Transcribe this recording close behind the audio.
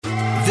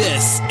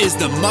This is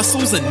the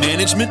Muscles and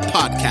Management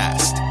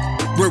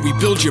Podcast, where we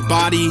build your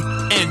body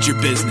and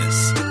your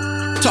business.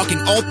 Talking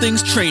all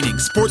things training,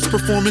 sports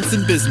performance,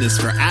 and business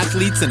for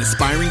athletes and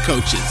aspiring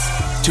coaches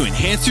to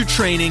enhance your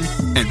training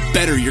and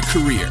better your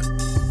career.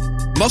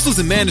 Muscles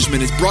and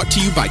Management is brought to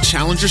you by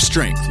Challenger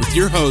Strength with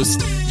your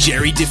host,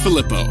 Jerry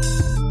DiFilippo.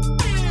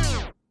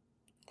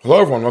 Hello,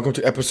 everyone. Welcome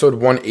to episode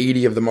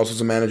 180 of the Muscles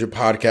and Management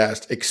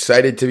Podcast.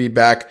 Excited to be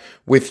back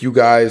with you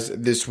guys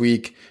this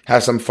week.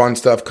 Have some fun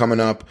stuff coming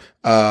up.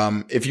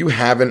 If you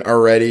haven't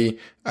already,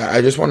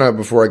 I just want to,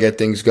 before I get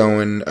things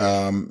going,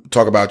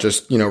 talk about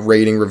just,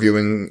 rating,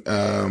 reviewing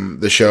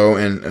the show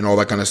and all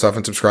that kind of stuff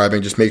and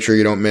subscribing. Just make sure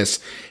you don't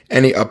miss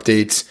any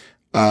updates.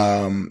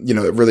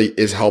 It really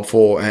is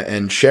helpful,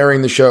 and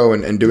sharing the show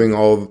and doing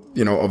all,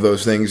 of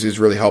those things is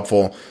really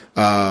helpful.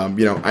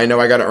 I know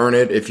I got to earn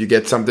it. If you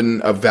get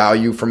something of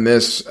value from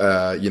this,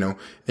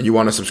 and you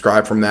want to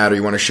subscribe from that, or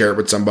you want to share it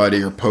with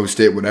somebody or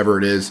post it, whatever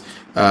it is,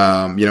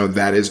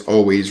 that is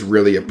always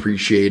really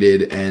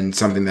appreciated and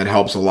something that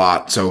helps a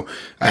lot. So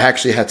I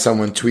actually had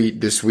someone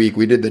tweet this week.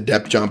 We did the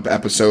depth jump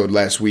episode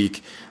last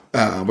week,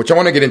 which I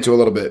want to get into a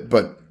little bit,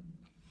 but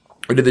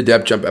we did the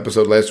depth jump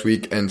episode last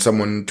week, and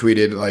someone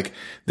tweeted,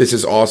 this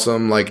is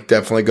awesome,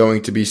 definitely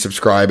going to be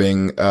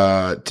subscribing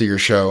to your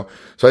show.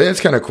 So I think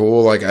it's kind of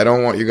cool. I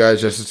don't want you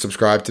guys just to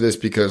subscribe to this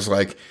because,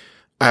 I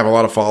have a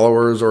lot of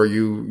followers, or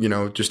you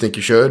just think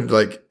you should.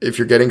 If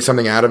you're getting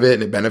something out of it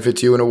and it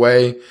benefits you in a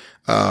way,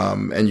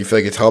 and you feel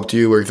like it's helped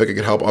you, or you feel like it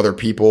could help other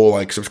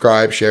people,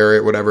 subscribe, share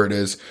it, whatever it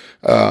is.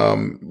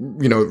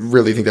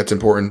 Really think that's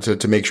important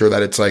to make sure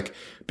that it's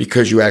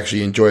because you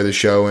actually enjoy the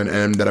show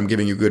and that I'm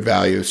giving you good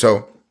value.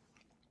 So,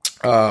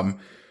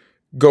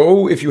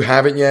 go, if you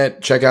haven't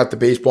yet, check out the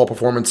Baseball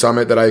Performance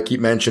Summit that I keep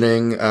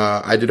mentioning.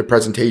 I did a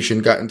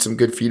presentation, gotten some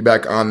good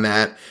feedback on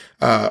that.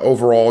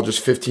 Overall,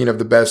 just 15 of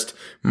the best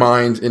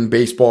minds in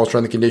baseball,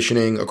 strength and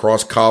conditioning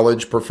across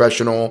college,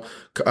 professional,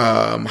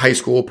 high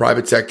school,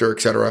 private sector,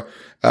 etc.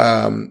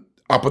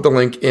 I'll put the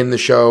link in the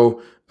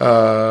show.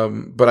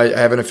 But I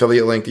have an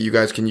affiliate link that you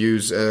guys can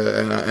use,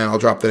 and I'll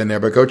drop that in there,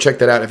 but go check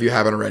that out if you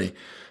haven't already.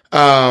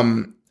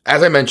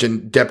 As I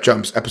mentioned, depth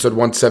jumps, episode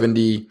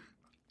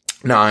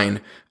 179.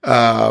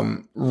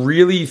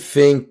 Really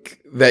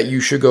think that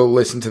you should go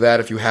listen to that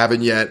if you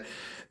haven't yet.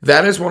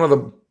 That is one of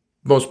the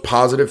most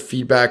positive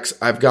feedbacks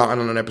I've gotten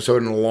on an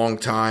episode in a long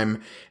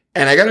time.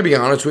 And I gotta be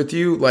honest with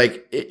you,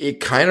 it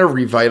kind of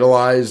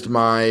revitalized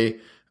my,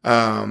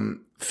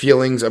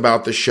 feelings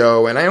about the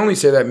show. And I only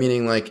say that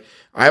meaning I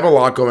have a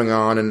lot going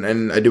on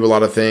and I do a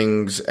lot of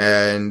things,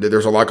 and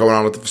there's a lot going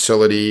on with the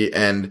facility,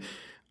 and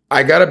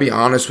I gotta be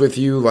honest with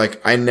you,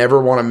 I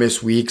never want to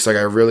miss weeks. I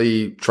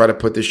really try to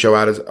put this show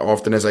out as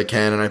often as I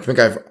can. And I think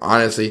I've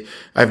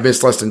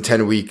missed less than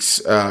 10 weeks,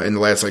 in the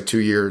last 2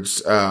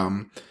 years.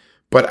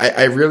 But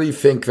I really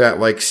think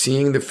that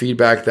seeing the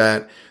feedback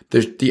that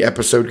the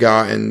episode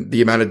got and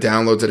the amount of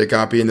downloads that it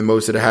got being the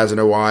most that it has in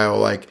a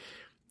while,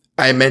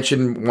 I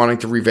mentioned wanting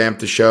to revamp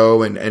the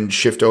show and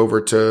shift over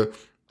to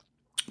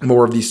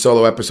more of these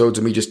solo episodes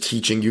and me just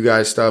teaching you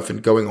guys stuff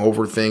and going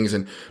over things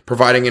and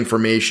providing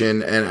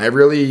information. And I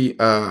really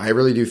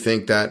do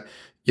think that,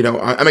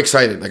 I'm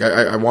excited.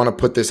 I want to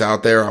put this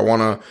out there. I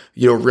want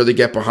to, really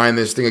get behind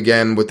this thing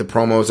again with the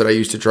promos that I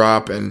used to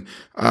drop, and,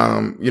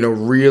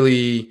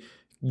 really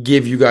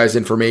give you guys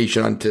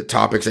information on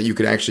topics that you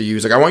can actually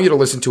use. I want you to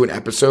listen to an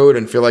episode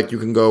and feel like you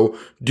can go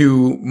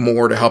do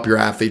more to help your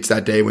athletes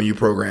that day when you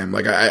program.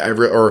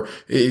 Or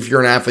if you're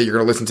an athlete, you're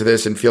going to listen to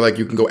this and feel like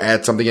you can go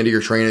add something into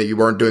your training that you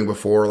weren't doing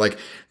before.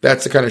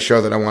 That's the kind of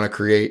show that I want to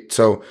create.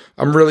 So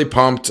I'm really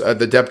pumped.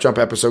 The depth jump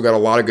episode got a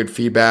lot of good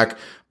feedback,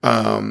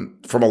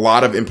 from a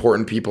lot of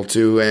important people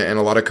too, and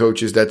a lot of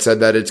coaches that said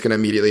that it's going to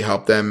immediately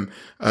help them,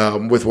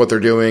 with what they're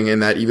doing,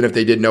 and that even if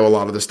they did know a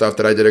lot of the stuff,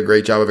 that I did a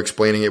great job of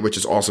explaining it, which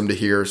is awesome to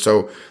hear.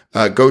 So,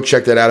 go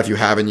check that out if you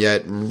haven't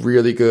yet.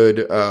 Really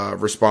good,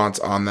 response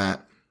on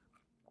that.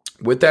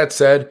 With that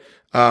said,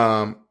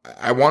 I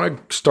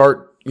want to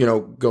start,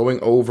 going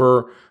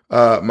over,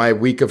 my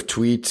week of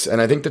tweets.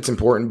 And I think that's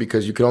important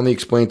because you can only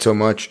explain so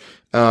much,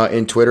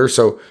 in Twitter.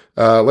 So,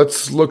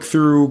 let's look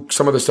through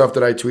some of the stuff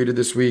that I tweeted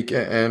this week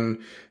and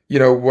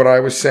what I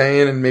was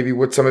saying and maybe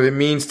what some of it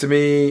means to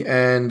me.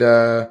 And,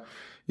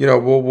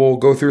 we'll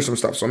go through some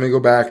stuff. So let me go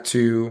back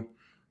to,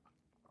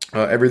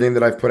 everything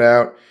that I've put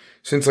out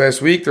since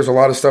last week. There's a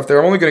lot of stuff there.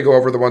 I'm only going to go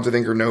over the ones I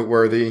think are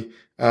noteworthy.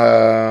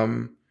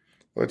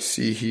 Let's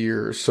see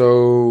here.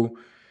 So,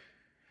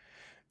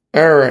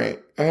 all right.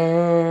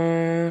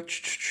 All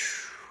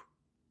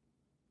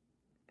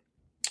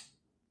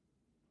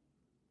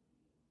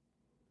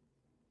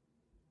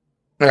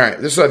right,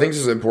 I think this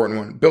is an important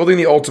one. Building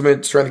the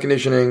ultimate strength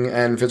conditioning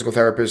and physical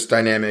therapist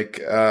dynamic.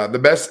 The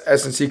best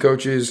S&C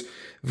coaches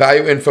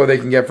value info they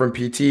can get from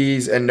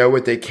PTs and know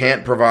what they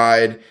can't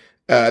provide,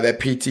 that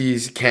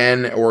PTs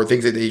can, or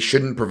things that they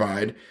shouldn't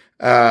provide.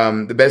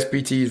 The best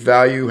PTs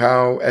value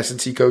how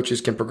S&C coaches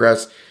can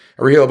progress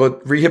a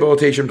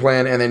rehabilitation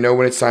plan, and they know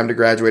when it's time to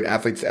graduate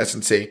athletes to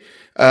S&C.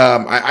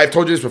 I've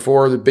told you this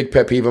before. The big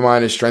pet peeve of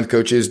mine is strength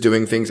coaches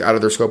doing things out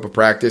of their scope of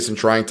practice and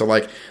trying to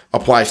like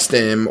apply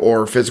stim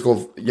or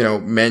physical,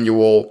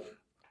 manual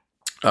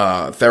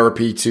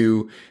therapy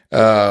to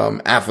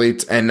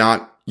athletes and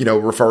not,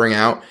 referring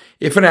out.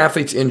 If an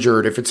athlete's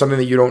injured, if it's something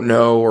that you don't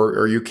know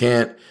or you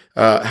can't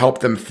help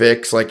them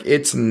fix, like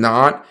it's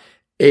not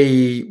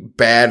a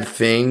bad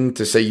thing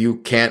to say you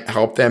can't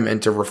help them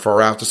and to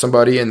refer out to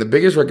somebody. And the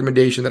biggest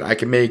recommendation that I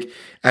can make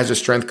as a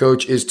strength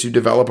coach is to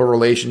develop a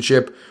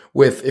relationship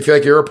with, if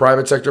you're a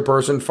private sector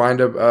person, find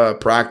a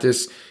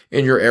practice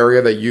in your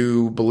area that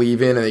you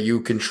believe in and that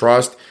you can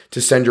trust to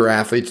send your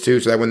athletes to,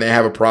 so that when they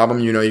have a problem,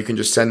 you can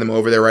just send them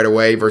over there right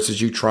away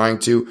versus you trying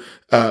to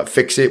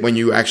fix it when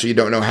you actually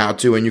don't know how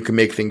to, and you can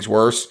make things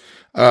worse.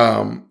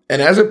 And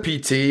as a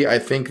PT, I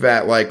think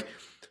that like,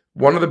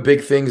 one of the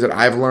big things that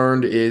I've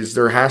learned is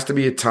there has to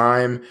be a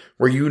time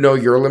where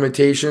your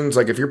limitations.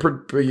 Like if you're,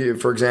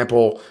 for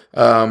example,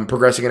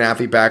 progressing an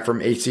athlete back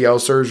from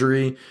ACL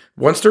surgery,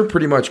 once they're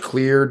pretty much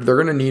cleared, they're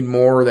going to need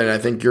more than I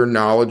think your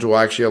knowledge will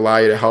actually allow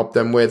you to help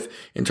them with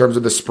in terms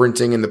of the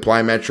sprinting and the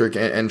plyometric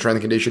and strength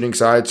and conditioning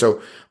side. So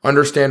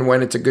understand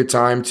when it's a good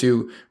time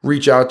to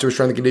reach out to a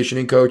strength and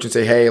conditioning coach and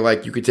say, hey,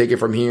 like you could take it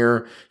from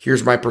here.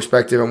 Here's my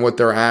perspective on what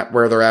they're at,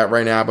 where they're at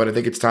right now. But I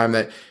think it's time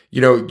that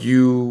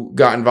you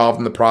got involved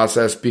in the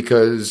process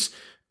because,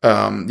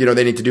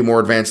 they need to do more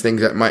advanced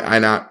things that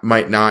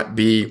might not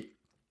be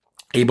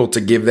able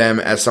to give them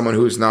as someone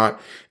who's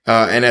not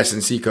an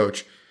S&C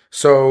coach.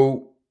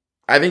 So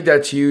I think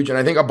that's huge. And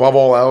I think above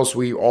all else,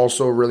 we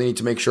also really need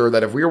to make sure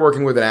that if we are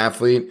working with an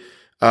athlete,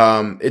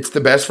 it's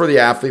the best for the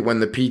athlete when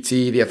the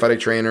PT, the athletic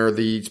trainer,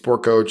 the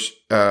sport coach,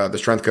 the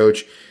strength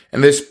coach,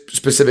 and this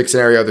specific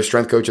scenario, the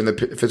strength coach and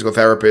the physical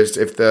therapist,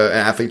 if the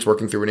athlete's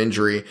working through an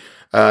injury,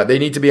 they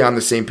need to be on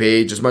the same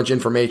page. As much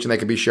information that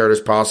can be shared as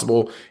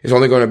possible is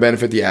only going to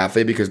benefit the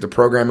athlete because the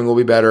programming will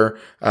be better,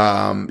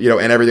 and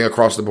everything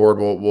across the board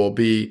will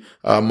be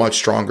much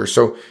stronger.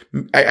 So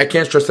I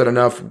can't stress that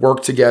enough.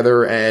 Work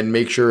together and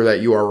make sure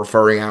that you are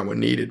referring out when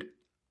needed.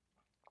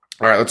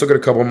 All right, let's look at a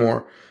couple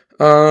more.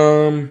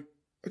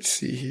 Let's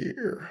see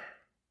here.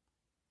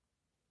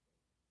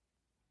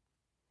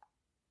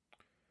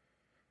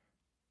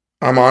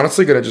 I'm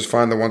honestly going to just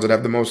find the ones that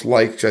have the most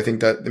likes. I think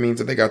that means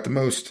that they got the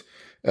most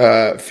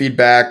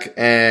feedback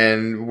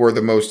and were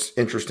the most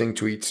interesting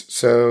tweets.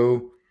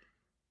 So,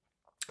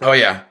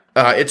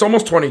 it's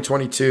almost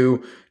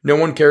 2022. No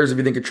one cares if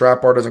you think a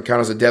trap bar doesn't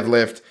count as a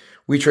deadlift.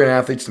 We train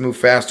athletes to move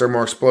faster,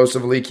 more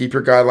explosively. Keep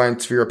your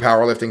guidelines for your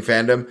powerlifting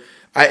fandom.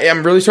 I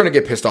am really starting to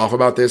get pissed off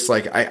about this.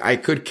 Like, I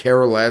could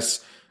care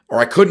less. Or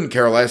I couldn't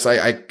care less.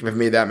 I have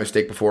made that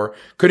mistake before.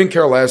 Couldn't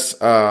care less,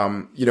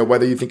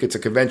 whether you think it's a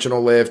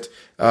conventional lift,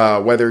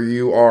 whether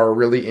you are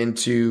really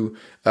into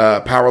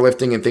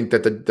powerlifting and think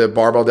that the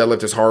barbell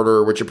deadlift is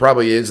harder, which it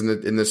probably is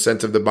in the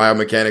sense of the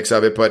biomechanics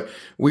of it. But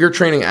we are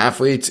training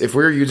athletes. If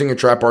we're using a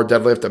trap bar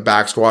deadlift, a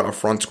back squat, a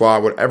front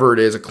squat, whatever it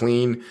is, a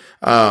clean,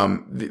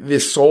 the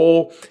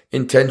sole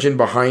intention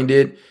behind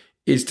it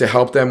is to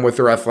help them with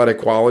their athletic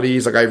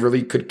qualities. Like I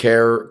really couldn't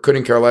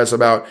care less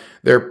about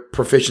their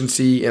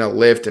proficiency in a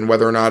lift and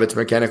whether or not it's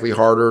mechanically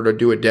harder to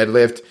do a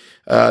deadlift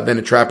than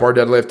a trap bar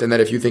deadlift. And that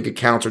if you think it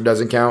counts or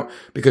doesn't count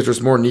because there's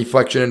more knee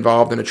flexion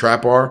involved in a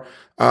trap bar.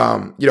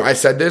 I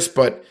said this,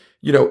 but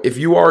if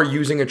you are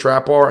using a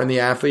trap bar and the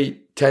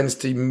athlete tends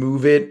to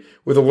move it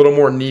with a little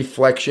more knee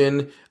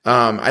flexion,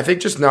 I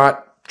think just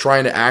not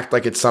trying to act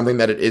like it's something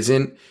that it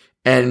isn't,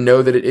 and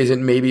know that it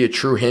isn't maybe a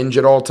true hinge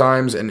at all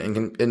times,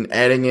 and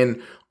adding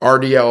in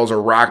RDLs or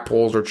rack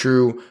pulls or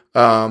true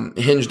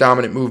hinge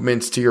dominant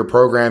movements to your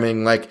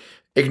programming. Like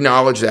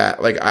acknowledge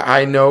that. Like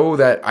I know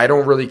that I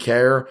don't really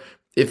care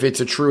if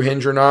it's a true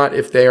hinge or not,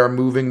 if they are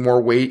moving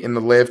more weight in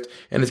the lift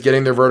and it's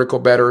getting their vertical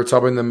better, it's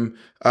helping them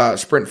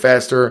sprint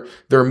faster,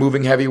 they're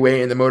moving heavy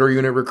weight and the motor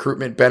unit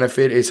recruitment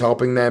benefit is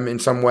helping them in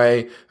some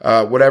way,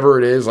 whatever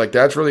it is. Like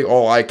that's really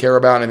all I care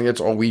about. And I think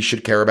that's all we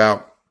should care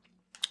about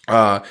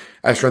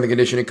as strength and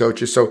conditioning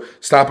coaches. So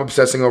stop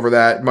obsessing over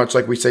that. Much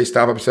like we say,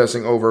 stop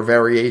obsessing over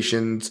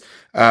variations.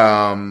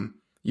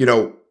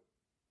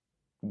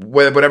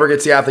 Whatever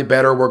gets the athlete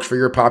better works for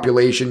your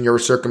population, your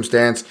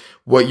circumstance,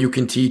 what you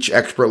can teach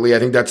expertly. I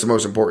think that's the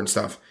most important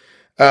stuff.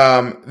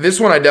 This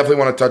one I definitely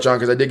want to touch on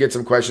because I did get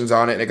some questions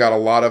on it and it got a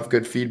lot of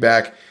good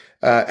feedback.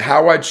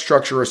 How I'd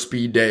structure a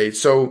speed day.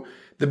 So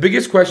the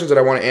biggest questions that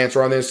I want to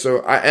answer on this,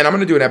 and I'm going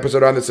to do an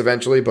episode on this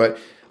eventually, but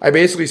I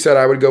basically said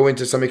I would go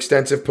into some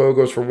extensive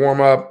pogos for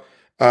warm up,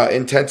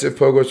 intensive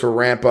pogos for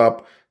ramp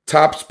up,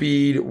 top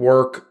speed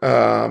work,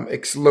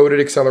 loaded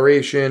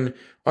acceleration,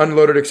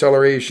 unloaded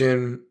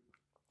acceleration,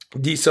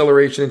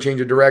 deceleration and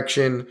change of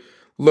direction,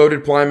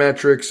 loaded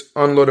plyometrics,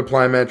 unloaded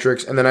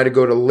plyometrics, and then I'd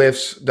go to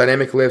lifts,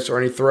 dynamic lifts, or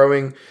any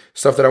throwing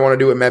stuff that I want to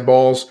do with med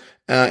balls,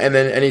 and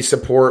then any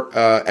support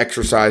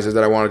exercises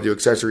that I want to do,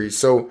 accessories.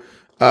 So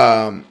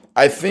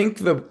I think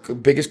the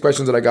biggest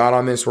questions that I got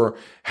on this were,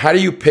 how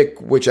do you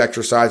pick which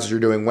exercises you're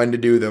doing, when to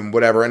do them,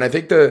 whatever. And I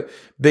think the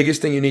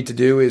biggest thing you need to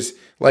do is,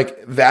 like,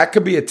 that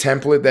could be a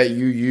template that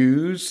you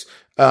use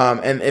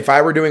And if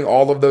I were doing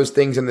all of those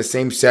things in the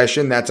same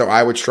session, that's how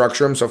I would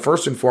structure them. So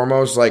first and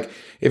foremost, like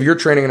if you're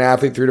training an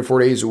athlete 3 to 4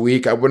 days a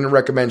week, I wouldn't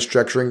recommend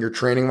structuring your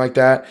training like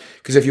that,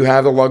 because if you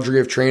have the luxury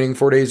of training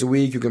 4 days a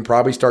week, you can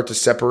probably start to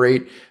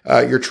separate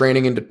your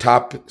training into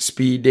top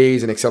speed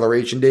days and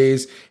acceleration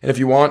days. And if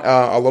you want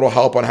a little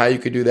help on how you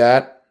could do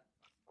that,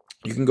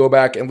 you can go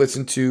back and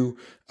listen to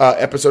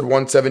episode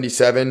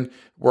 177,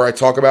 where I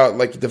talk about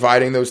like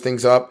dividing those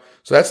things up.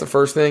 So that's the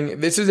first thing.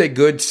 This is a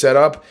good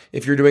setup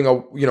if you're doing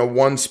a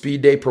one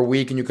speed day per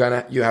week and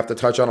you have to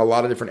touch on a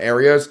lot of different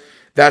areas.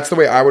 That's the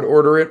way I would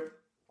order it.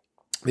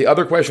 The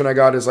other question I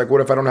got is like, what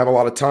if I don't have a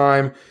lot of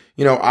time?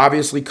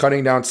 Obviously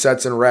cutting down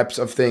sets and reps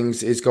of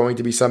things is going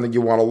to be something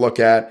you want to look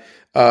at.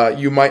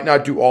 You might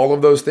not do all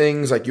of those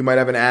things. Like you might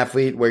have an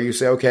athlete where you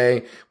say,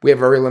 okay, we have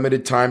very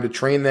limited time to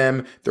train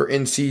them. They're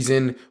in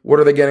season. What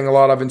are they getting a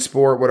lot of in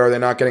sport? What are they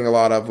not getting a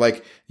lot of?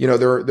 Like,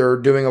 they're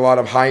doing a lot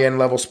of high end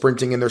level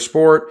sprinting in their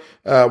sport.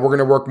 We're going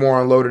to work more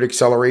on loaded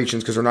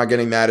accelerations because they're not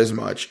getting that as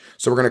much.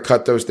 So we're going to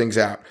cut those things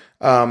out.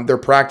 They're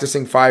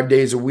practicing 5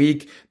 days a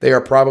week. They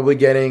are probably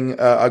getting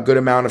a good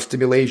amount of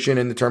stimulation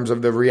in terms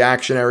of the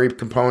reactionary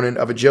component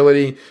of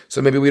agility. So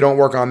maybe we don't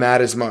work on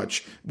that as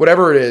much.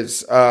 Whatever it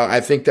is, I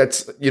think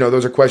that's,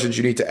 those are questions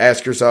you need to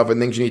ask yourself and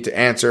things you need to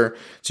answer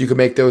so you can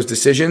make those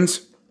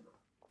decisions.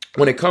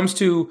 When it comes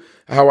to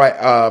how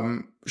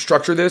I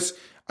structure this,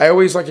 I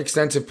always like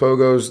extensive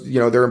pogos.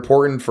 They're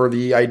important for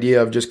the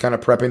idea of just kind of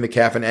prepping the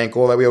calf and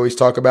ankle that we always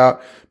talk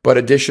about. But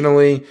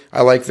additionally,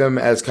 I like them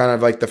as kind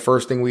of like the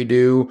first thing we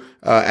do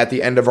at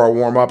the end of our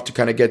warm up to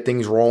kind of get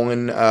things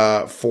rolling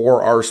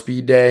for our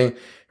speed day.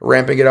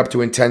 Ramping it up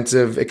to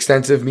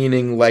extensive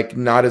meaning like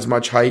not as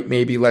much height,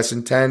 maybe less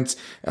intense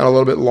and a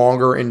little bit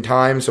longer in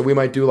time. So we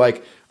might do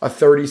like a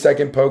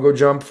 30-second pogo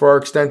jump for our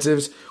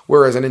extensives,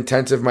 whereas an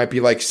intensive might be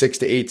like 6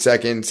 to 8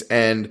 seconds,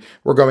 and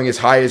we're going as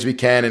high as we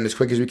can and as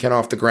quick as we can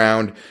off the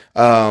ground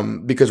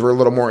because we're a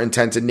little more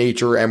intense in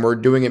nature, and we're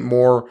doing it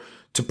more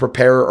to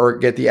prepare or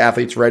get the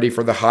athletes ready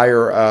for the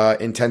higher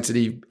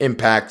intensity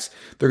impacts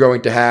they're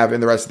going to have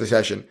in the rest of the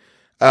session.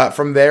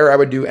 From there, I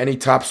would do any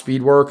top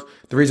speed work.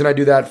 The reason I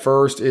do that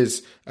first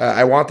is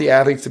I want the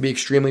athletes to be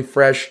extremely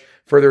fresh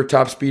for their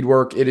top speed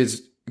work. It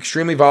is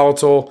extremely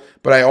volatile,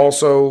 but I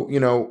also,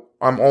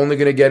 I'm only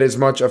going to get as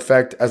much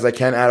effect as I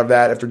can out of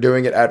that if they're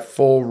doing it at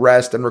full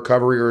rest and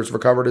recovery or as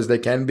recovered as they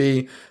can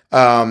be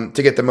to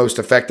get the most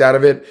effect out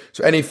of it.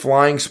 So any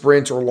flying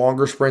sprints or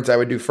longer sprints I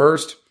would do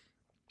first.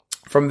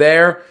 From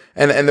there,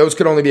 and those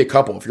could only be a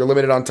couple. If you're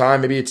limited on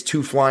time, maybe it's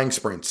 2 flying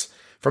sprints.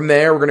 From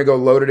there, we're going to go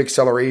loaded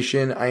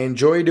acceleration. I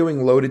enjoy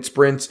doing loaded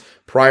sprints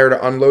prior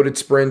to unloaded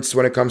sprints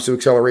when it comes to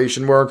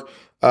acceleration work.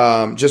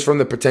 Just from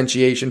the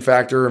potentiation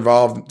factor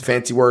involved,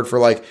 fancy word for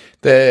like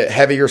the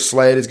heavier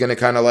sled is going to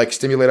kind of like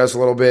stimulate us a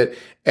little bit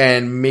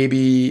and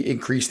maybe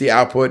increase the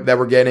output that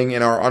we're getting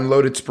in our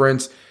unloaded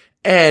sprints.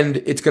 And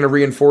it's going to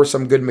reinforce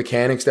some good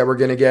mechanics that we're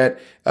going to get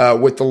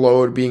with the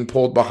load being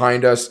pulled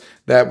behind us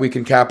that we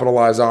can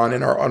capitalize on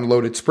in our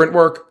unloaded sprint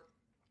work.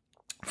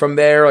 From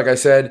there, like I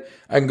said,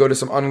 I can go to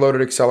some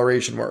unloaded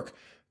acceleration work.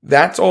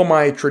 That's all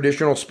my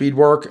traditional speed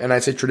work. And I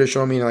say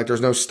traditional meaning like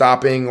there's no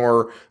stopping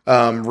or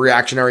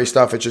reactionary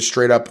stuff. It's just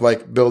straight up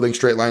like building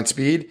straight line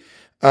speed.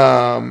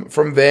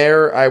 From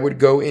there, I would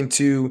go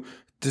into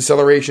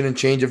deceleration and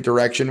change of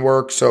direction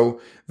work. So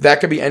that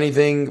could be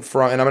anything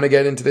from, and I'm going to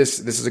get into this.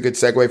 This is a good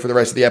segue for the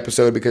rest of the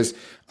episode because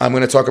I'm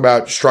going to talk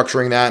about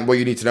structuring that and what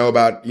you need to know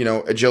about,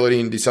 agility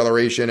and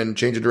deceleration and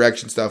change of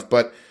direction stuff.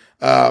 But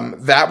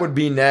that would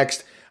be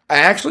next. I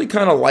actually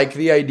kind of like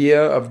the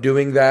idea of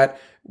doing that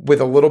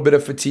with a little bit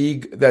of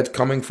fatigue that's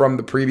coming from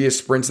the previous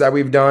sprints that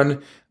we've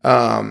done. You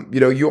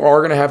are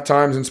going to have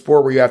times in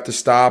sport where you have to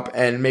stop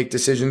and make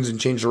decisions and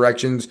change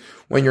directions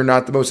when you're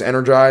not the most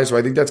energized. So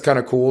I think that's kind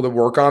of cool to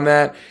work on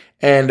that.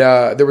 And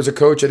there was a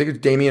coach, I think it's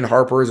Damian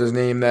Harper is his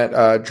name,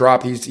 that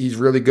dropped. He's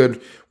really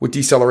good with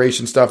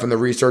deceleration stuff and the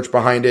research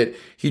behind it.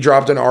 He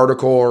dropped an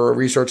article or a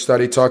research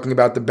study talking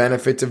about the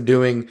benefits of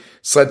doing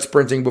sled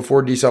sprinting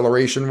before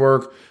deceleration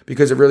work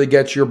because it really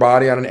gets your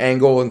body on an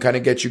angle and kind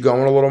of gets you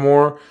going a little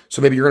more.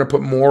 So maybe you're going to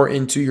put more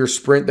into your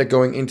sprint than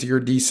going into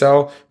your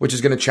decel, which is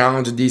going to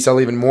challenge the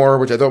decel even more,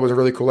 which I thought was a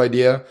really cool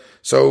idea.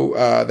 So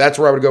that's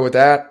where I would go with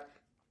that.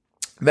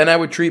 Then I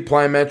would treat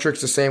plyometrics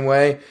the same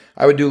way.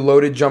 I would do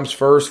loaded jumps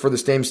first for the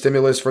same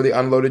stimulus for the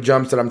unloaded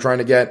jumps that I'm trying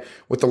to get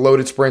with the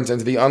loaded sprints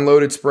into the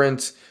unloaded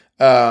sprints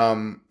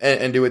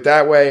and do it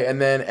that way.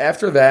 And then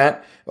after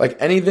that, like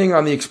anything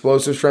on the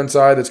explosive strength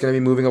side that's going to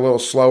be moving a little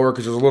slower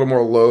because there's a little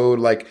more load,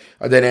 like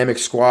a dynamic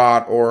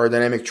squat or a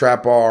dynamic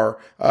trap bar,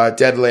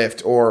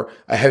 deadlift, or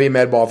a heavy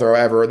med ball throw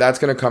ever, that's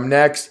going to come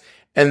next.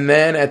 And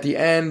then at the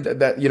end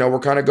that, we're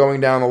kind of going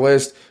down the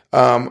list.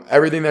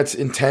 Everything that's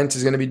intense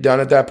is going to be done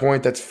at that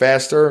point. That's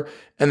faster.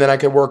 And then I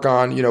could work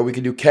on, we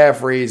could do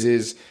calf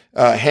raises,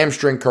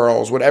 hamstring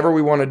curls, whatever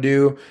we want to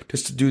do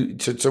just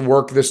to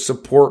work this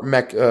support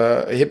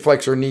hip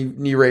flexor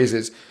knee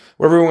raises,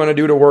 whatever we want to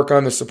do to work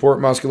on the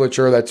support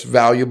musculature that's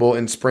valuable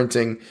in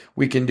sprinting,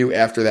 we can do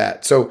after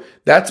that. So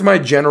that's my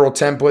general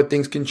template.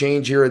 Things can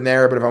change here and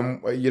there, but if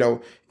I'm,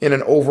 in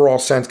an overall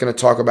sense going to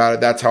talk about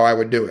it, that's how I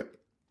would do it.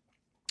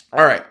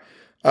 All right.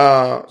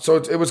 So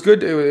it was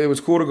good. It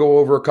was cool to go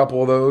over a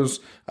couple of those.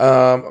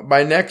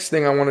 My next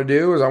thing I want to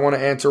do is I want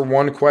to answer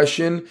one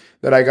question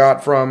that I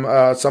got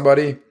from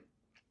somebody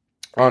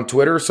on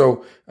Twitter.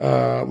 So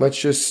let's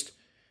just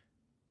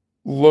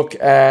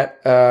look at,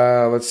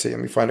 let's see, let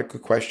me find a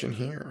good question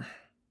here.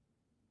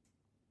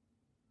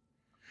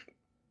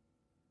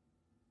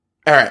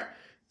 All right.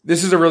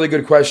 This is a really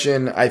good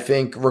question, I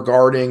think,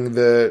 regarding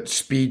the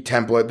speed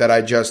template that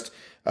I just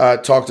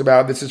talked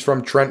about. This is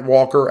from Trent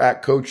Walker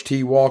at Coach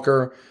T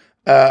Walker.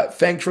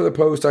 Thanks for the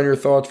post on your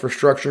thoughts for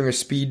structuring a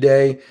speed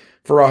day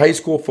for a high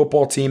school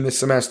football team this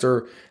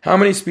semester. How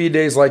many speed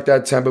days like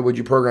that template would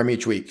you program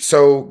each week?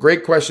 So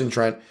great question,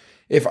 Trent.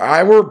 If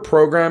I were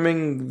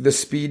programming the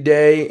speed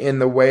day in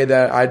the way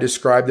that I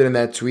described it in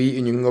that tweet,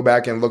 and you can go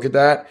back and look at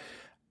that,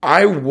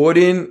 I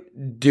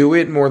wouldn't do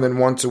it more than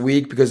once a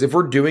week, because if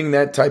we're doing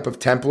that type of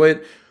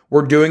template,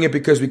 we're doing it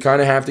because we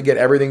kind of have to get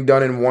everything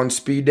done in one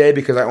speed day,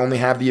 because I only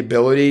have the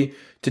ability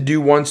to do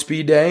one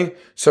speed day.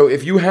 So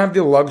if you have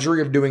the luxury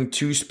of doing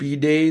 2 speed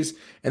days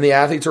and the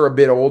athletes are a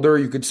bit older,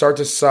 you could start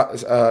to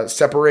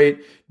separate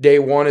day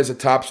 1 as a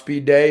top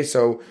speed day.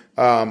 So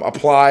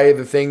apply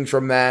the things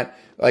from that.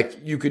 Like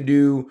you could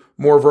do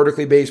more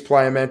vertically based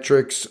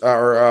plyometrics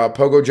or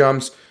pogo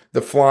jumps,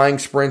 the flying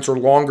sprints or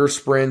longer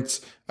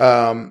sprints,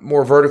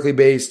 more vertically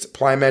based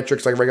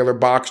plyometrics like regular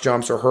box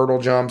jumps or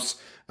hurdle jumps.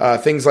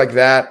 Things like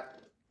that.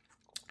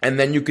 And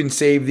then you can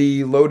save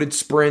the loaded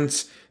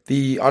sprints,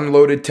 the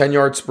unloaded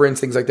 10-yard sprints,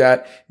 things like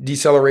that,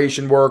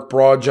 deceleration work,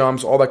 broad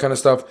jumps, all that kind of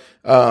stuff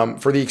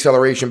for the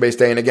acceleration-based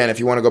day. And again, if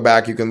you want to go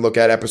back, you can look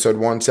at episode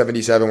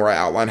 177 where I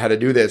outline how to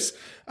do this.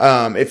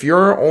 If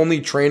you're only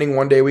training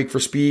 1 day a week for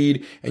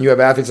speed and you have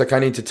athletes that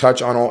kind of need to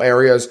touch on all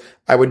areas,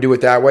 I would do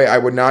it that way. I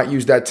would not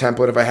use that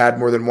template if I had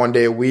more than 1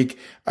 day a week.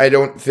 I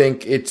don't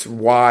think it's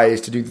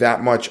wise to do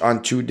that much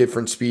on 2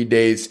 different speed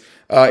days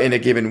in a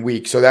given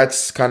week. So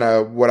that's kind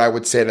of what I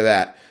would say to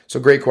that. So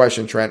great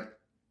question, Trent.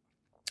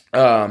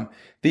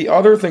 The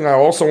other thing I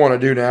also want to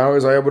do now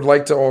is I would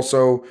like to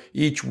also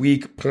each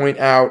week point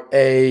out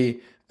a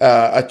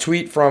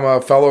tweet from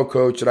a fellow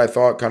coach that I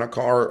thought kind of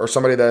or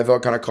somebody that I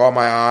thought kind of caught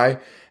my eye.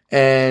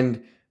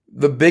 And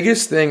the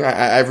biggest thing,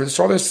 I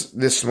saw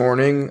this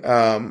morning,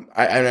 and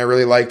I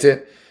really liked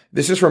it.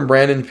 This is from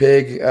Brandon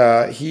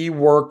Pigg. He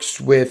works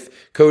with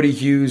Cody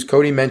Hughes.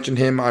 Cody mentioned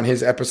him on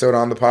his episode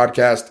on the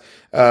podcast,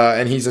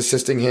 and he's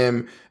assisting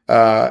him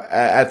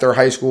at their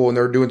high school, and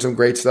they're doing some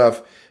great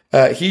stuff.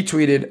 He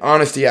tweeted,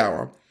 "Honesty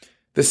Hour.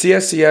 The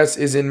CSCS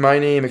is in my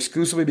name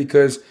exclusively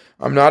because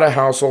I'm not a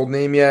household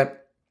name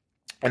yet,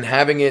 and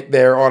having it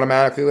there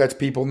automatically lets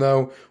people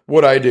know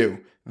what I do.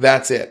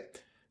 That's it.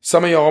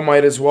 Some of y'all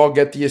might as well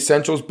get the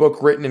Essentials book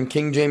written in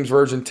King James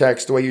Version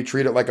text the way you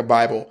treat it like a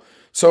Bible."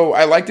 So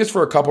I like this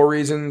for a couple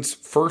reasons.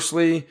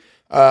 Firstly,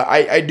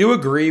 I do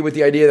agree with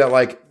the idea that,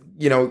 like,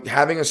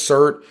 having a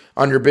cert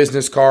on your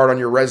business card, on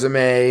your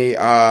resume,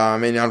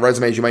 and on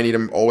resumes, you might need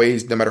them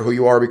always, no matter who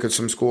you are, because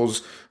some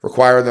schools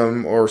require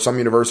them or some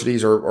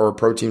universities or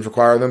pro teams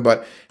require them.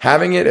 But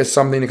having it as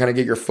something to kind of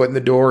get your foot in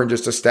the door and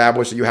just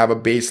establish that you have a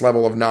base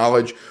level of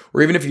knowledge,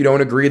 or even if you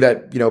don't agree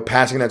that,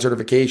 passing that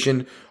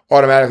certification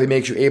automatically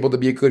makes you able to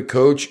be a good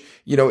coach.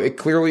 It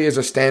clearly is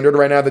a standard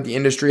right now that the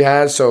industry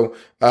has. So,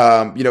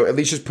 at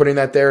least just putting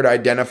that there to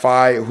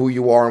identify who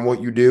you are and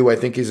what you do, I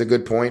think is a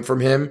good point from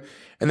him.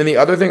 And then the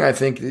other thing I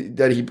think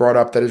that he brought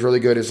up that is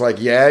really good is,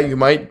 like, yeah, you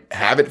might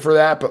have it for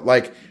that, but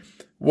like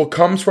what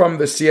comes from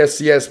the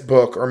CSCS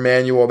book or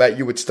manual that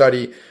you would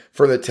study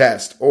for the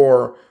test,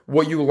 or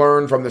what you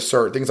learn from the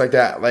cert, things like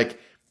that, like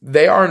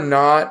they are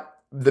not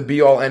the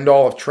be all end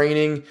all of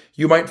training.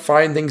 You might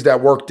find things that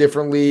work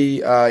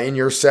differently in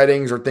your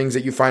settings, or things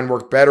that you find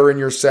work better in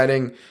your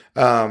setting.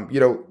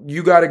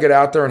 You got to get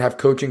out there and have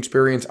coaching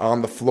experience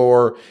on the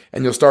floor,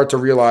 and you'll start to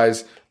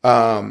realize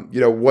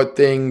what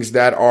things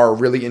that are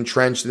really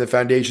entrenched in the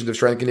foundations of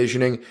strength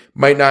conditioning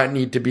might not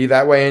need to be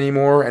that way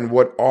anymore, and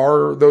what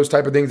are those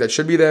type of things that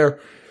should be there,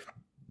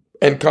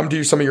 and come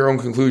to some of your own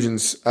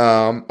conclusions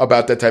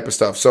about that type of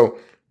stuff. So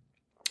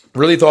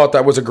really thought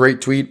that was a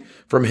great tweet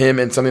from him,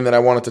 and something that I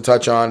wanted to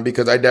touch on,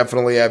 because I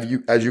definitely have,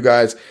 as you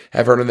guys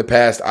have heard in the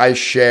past, I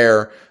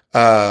share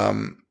that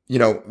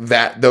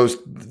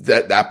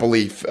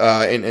belief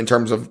in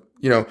terms of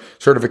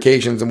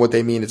certifications and what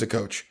they mean as a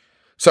coach.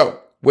 So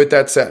with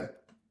that said,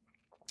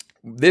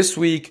 this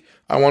week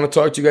I want to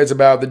talk to you guys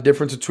about the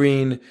difference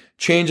between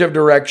change of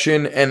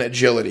direction and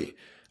agility.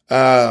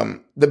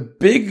 I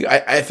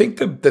think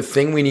the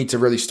thing we need to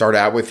really start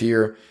out with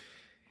here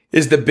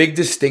is the big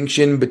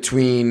distinction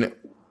between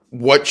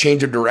what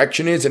change of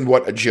direction is and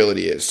what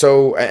agility is.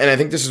 So, and I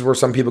think this is where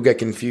some people get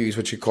confused,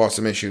 which could cause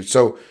some issues.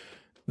 So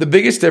the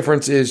biggest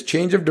difference is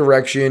change of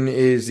direction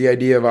is the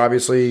idea of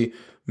obviously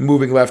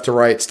moving left to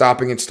right,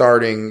 stopping and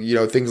starting,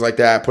 things like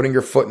that, putting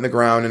your foot in the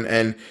ground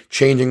and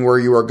changing where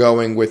you are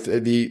going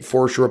with the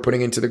force you are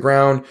putting into the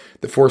ground.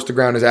 The force the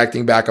ground is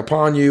acting back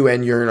upon you,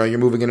 and you're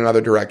moving in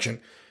another direction.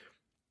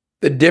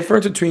 The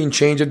difference between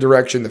change of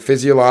direction, the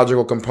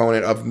physiological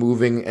component of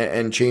moving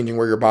and changing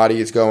where your body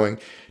is going,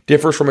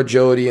 differs from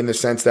agility in the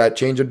sense that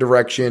change of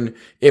direction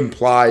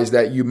implies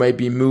that you might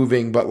be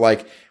moving, but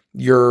like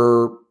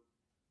you're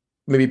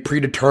maybe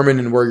predetermined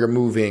in where you're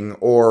moving,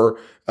 or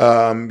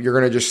you're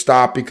going to just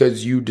stop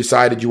because you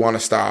decided you want to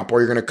stop, or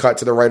you're going to cut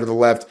to the right or the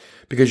left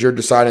because you're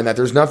deciding that.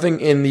 There's nothing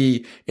in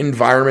the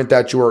environment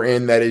that you are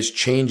in that is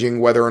changing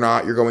whether or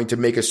not you're going to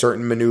make a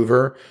certain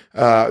maneuver.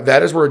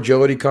 That is where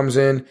agility comes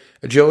in.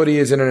 Agility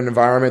is in an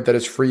environment that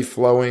is free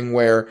flowing,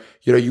 where,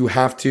 you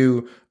have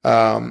to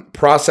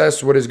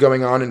process what is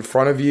going on in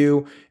front of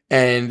you,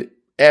 and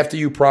after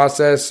you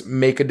process,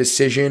 make a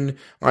decision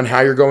on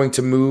how you're going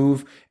to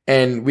move.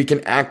 And we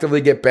can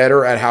actively get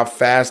better at how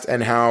fast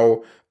and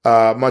how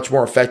much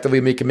more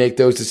effectively we can make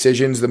those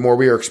decisions the more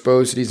we are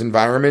exposed to these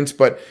environments.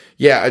 But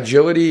yeah,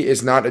 agility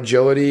is not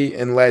agility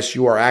unless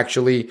you are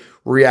actually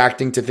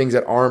reacting to things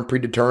that aren't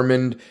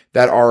predetermined,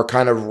 that are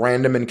kind of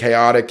random and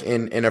chaotic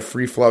in a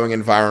free-flowing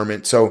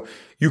environment. So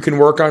you can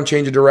work on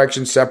change of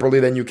direction separately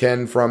than you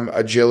can from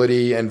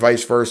agility, and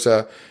vice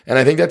versa. And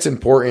I think that's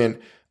important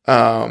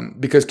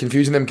because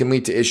confusing them can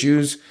lead to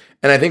issues.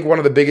 And I think one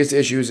of the biggest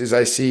issues is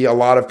I see a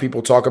lot of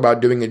people talk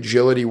about doing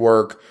agility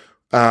work.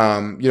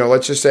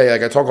 Let's just say,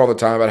 like, I talk all the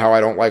time about how I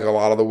don't like a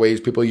lot of the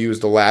ways people use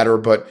the ladder,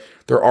 but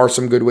there are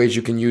some good ways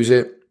you can use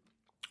it.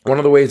 One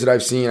of the ways that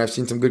I've seen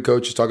some good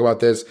coaches talk about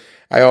this.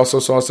 I also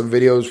saw some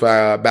videos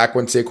back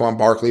when Saquon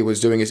Barkley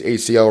was doing his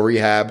ACL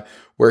rehab,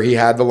 where he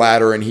had the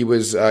ladder and he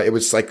was, it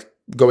was like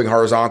going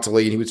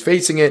horizontally, and he was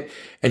facing it,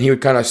 and he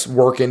would kind of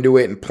work into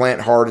it and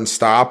plant hard and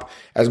stop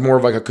as more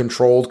of like a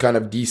controlled kind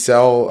of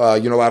decel,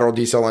 unilateral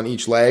decel on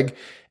each leg.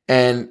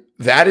 And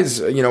that is,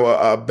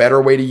 a better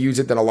way to use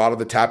it than a lot of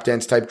the tap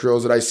dance type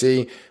drills that I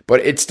see, but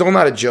it's still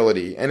not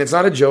agility. And it's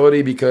not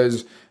agility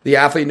because the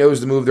athlete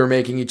knows the move they're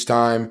making each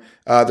time.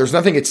 There's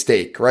nothing at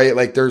stake, right?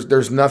 Like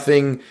there's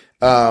nothing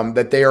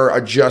that they are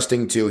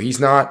adjusting to. He's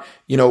not,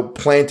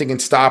 planting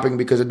and stopping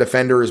because a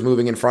defender is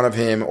moving in front of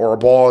him, or a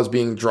ball is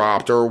being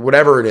dropped, or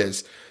whatever it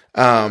is.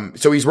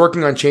 So he's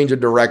working on change of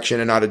direction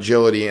and not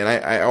agility. And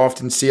I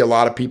often see a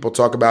lot of people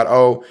talk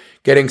about,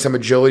 getting some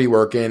agility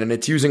work in, and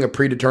it's using a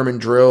predetermined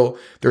drill.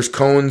 There's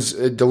cones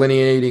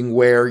delineating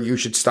where you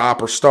should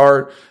stop or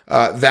start.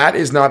 That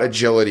is not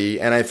agility.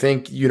 And I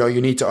think,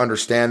 you need to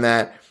understand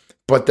that.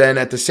 But then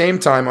at the same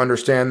time,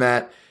 understand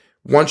that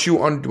once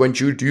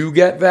you do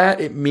get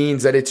that, it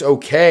means that it's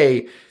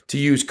okay to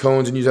use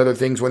cones and use other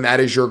things when that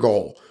is your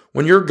goal.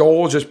 When your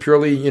goal is just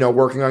purely,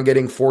 working on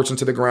getting force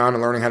into the ground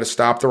and learning how to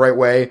stop the right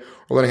way,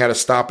 or learning how to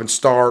stop and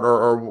start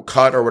or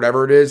cut or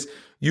whatever it is,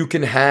 you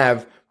can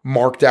have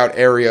marked out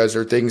areas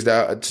or things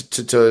that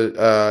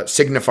to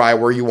signify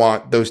where you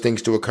want those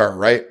things to occur,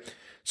 right?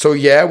 So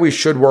yeah, we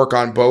should work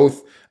on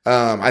both.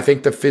 I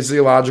think the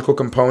physiological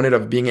component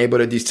of being able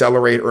to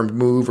decelerate or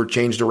move or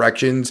change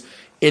directions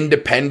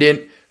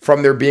independent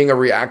from there being a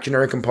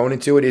reactionary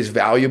component to it is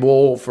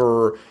valuable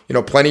for,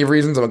 plenty of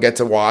reasons. I'll get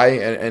to why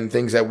and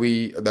things that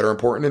are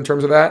important in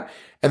terms of that.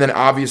 And then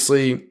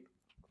obviously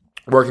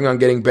working on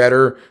getting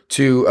better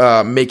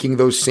to making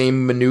those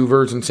same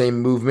maneuvers and same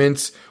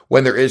movements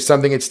when there is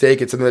something at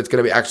stake. It's something that's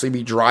going to actually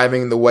be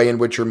driving the way in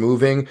which you're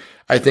moving.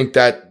 I think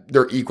that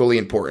they're equally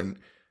important.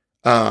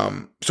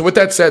 So with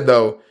that said,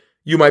 though,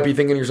 you might be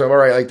thinking to yourself, all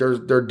right, like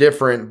they're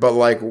different, but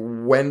like,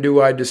 when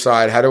do I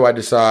decide? How do I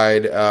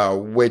decide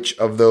which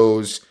of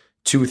those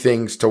two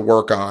things to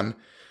work on?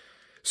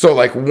 So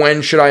like,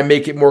 when should I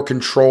make it more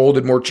controlled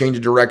and more change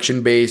of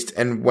direction based?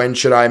 And when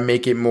should I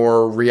make it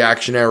more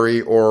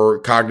reactionary or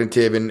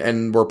cognitive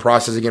and we're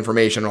processing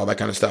information and all that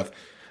kind of stuff?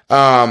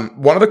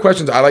 One of the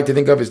questions I like to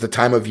think of is the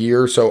time of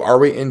year. So are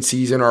we in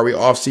season? Are we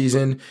off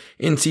season?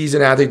 In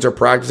season, athletes are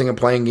practicing and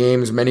playing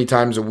games many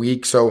times a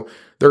week. So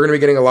they're going to be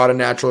getting a lot of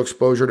natural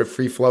exposure to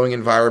free flowing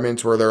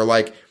environments where they're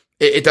like,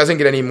 it doesn't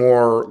get any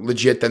more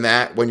legit than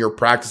that when you're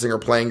practicing or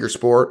playing your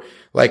sport.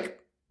 Like,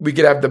 we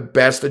could have the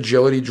best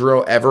agility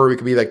drill ever. It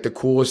could be like the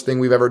coolest thing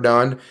we've ever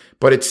done,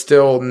 but it's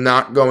still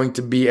not going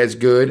to be as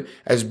good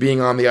as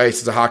being on the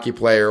ice as a hockey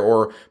player,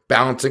 or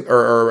bouncing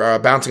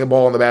bouncing a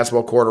ball on the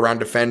basketball court around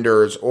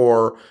defenders,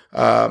 or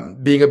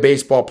being a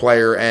baseball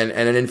player and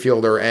an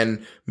infielder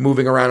and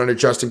moving around and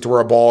adjusting to where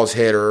a ball is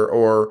hit,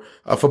 or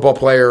a football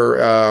player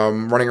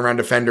running around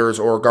defenders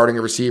or guarding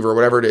a receiver,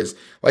 whatever it is.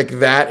 Like,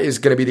 that is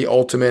going to be the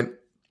ultimate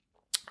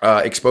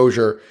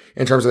exposure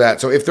in terms of that.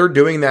 So if they're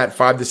doing that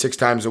 5 to 6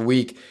 times a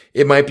week,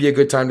 it might be a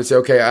good time to say,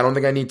 okay, I don't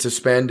think I need to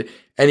spend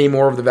any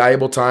more of the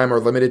valuable time or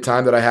limited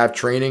time that I have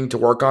training to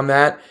work on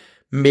that.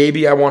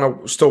 Maybe I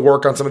want to still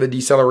work on some of the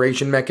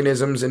deceleration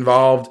mechanisms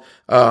involved,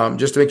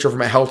 just to make sure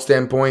from a health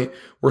standpoint,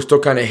 we're still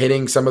kind of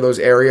hitting some of those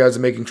areas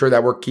and making sure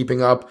that we're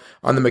keeping up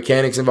on the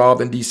mechanics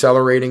involved and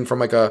decelerating from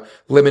like a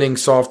limiting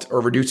soft or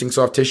reducing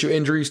soft tissue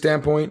injury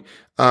standpoint.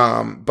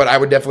 But I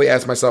would definitely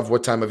ask myself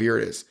what time of year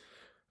it is.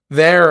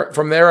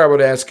 From there, I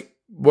would ask,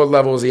 what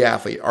level is the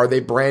athlete? Are they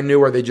brand new?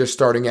 Or are they just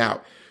starting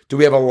out? Do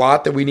we have a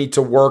lot that we need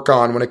to work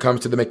on when it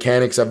comes to the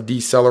mechanics of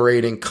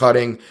decelerating,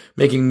 cutting,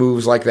 making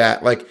moves like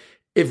that? Like,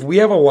 if we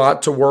have a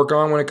lot to work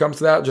on when it comes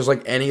to that, just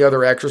like any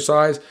other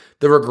exercise,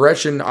 the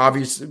regression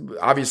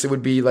obviously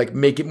would be like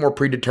make it more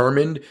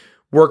predetermined,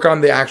 work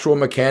on the actual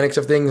mechanics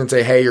of things and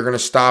say, hey, you're going to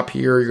stop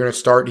here, you're going to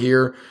start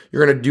here,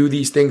 you're going to do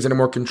these things in a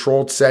more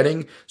controlled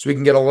setting so we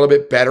can get a little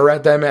bit better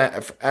at them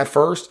at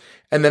first.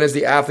 And then as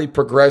the athlete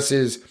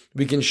progresses,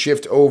 we can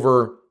shift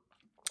over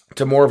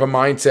to more of a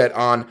mindset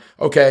on,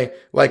 okay,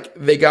 like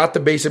they got the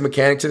basic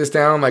mechanics of this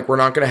down. Like we're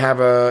not going to have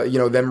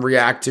them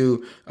react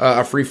to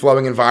a free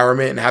flowing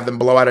environment and have them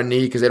blow out a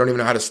knee because they don't even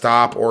know how to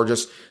stop or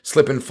just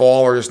slip and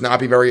fall or just not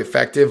be very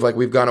effective. Like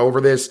we've gone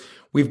over this.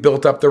 We've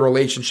built up the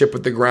relationship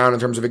with the ground in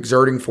terms of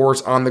exerting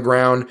force on the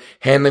ground,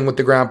 handling what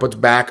the ground puts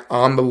back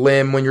on the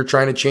limb when you're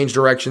trying to change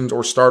directions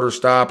or start or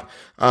stop.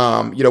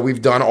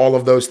 We've done all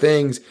of those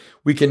things.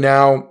 We can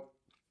now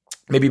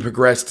maybe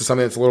progress to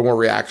something that's a little more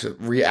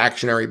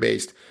reactionary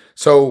based.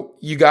 So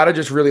you got to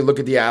just really look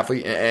at the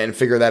athlete and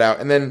figure that out.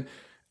 And then,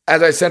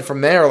 as I said,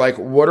 from there, like,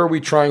 what are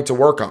we trying to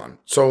work on?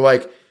 So,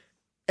 like,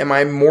 am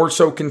I more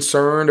so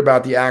concerned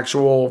about the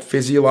actual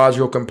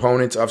physiological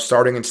components of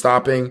starting and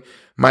stopping,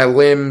 my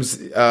limbs,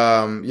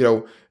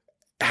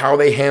 how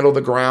they handle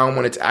the ground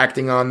when it's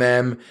acting on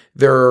them,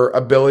 their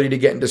ability to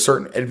get into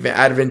certain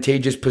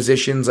advantageous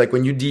positions. Like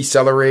when you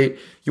decelerate,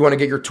 you want to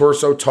get your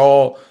torso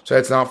tall so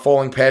it's not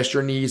falling past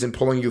your knees and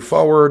pulling you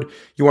forward.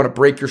 You want to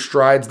break your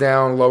strides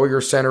down, lower your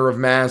center of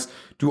mass,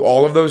 do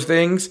all of those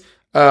things.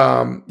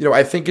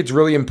 I think it's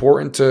really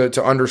important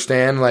to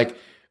understand, like,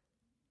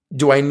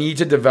 do I need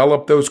to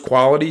develop those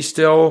qualities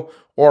still,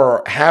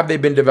 or have they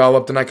been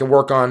developed and I can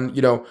work on,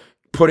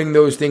 putting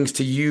those things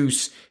to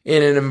use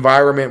in an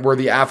environment where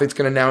the athlete's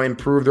going to now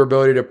improve their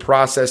ability to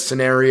process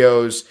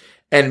scenarios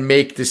and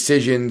make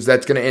decisions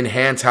that's going to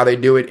enhance how they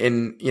do it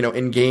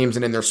in games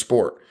and in their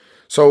sport.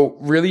 So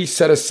really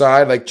set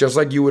aside, like, just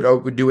like you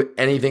would do with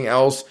anything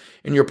else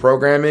in your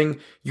programming,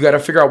 you got to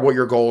figure out what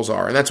your goals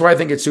are. And that's why I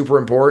think it's super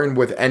important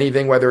with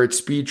anything, whether it's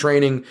speed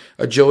training,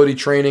 agility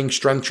training,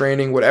 strength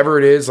training, whatever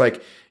it is,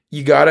 like,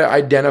 you got to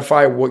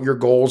identify what your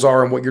goals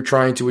are and what you're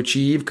trying to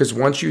achieve. Because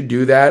once you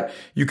do that,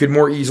 you can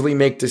more easily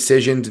make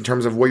decisions in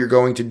terms of what you're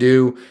going to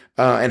do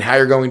and how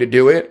you're going to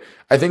do it.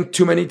 I think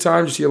too many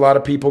times you see a lot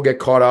of people get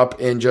caught up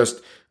in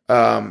just,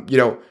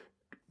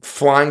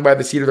 flying by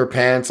the seat of their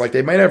pants. Like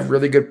they might have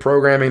really good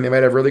programming. They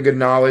might have really good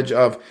knowledge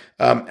of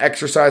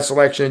exercise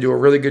selection and do a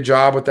really good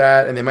job with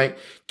that. And they might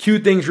cue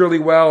things really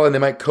well and they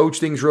might coach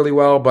things really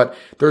well. But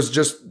there's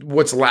just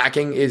what's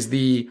lacking is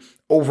the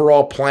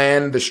overall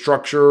plan, the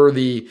structure,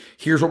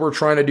 here's what we're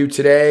trying to do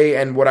today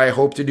and what I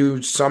hope to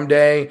do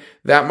someday.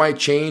 That might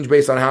change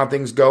based on how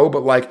things go,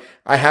 but like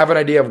I have an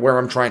idea of where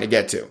I'm trying to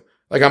get to.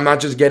 Like I'm not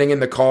just getting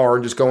in the car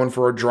and just going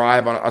for a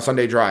drive on a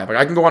Sunday drive. Like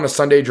I can go on a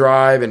Sunday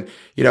drive and,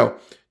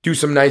 do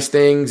some nice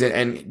things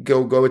and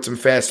go at some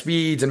fast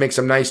speeds and make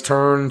some nice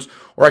turns,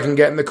 or I can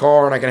get in the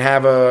car and I can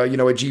have a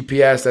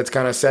GPS that's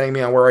kind of setting me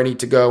on where I need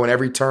to go. And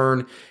every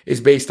turn is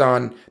based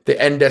on the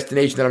end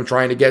destination that I'm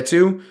trying to get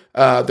to.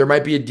 There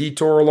might be a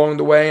detour along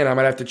the way and I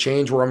might have to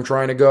change where I'm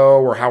trying to go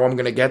or how I'm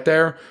going to get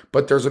there.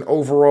 But there's an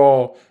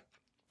overall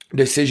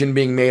decision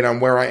being made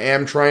on where I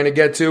am trying to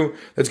get to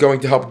that's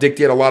going to help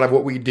dictate a lot of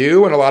what we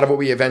do and a lot of what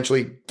we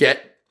eventually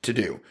get to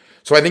do.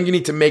 So I think you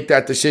need to make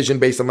that decision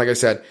based on, like I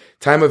said,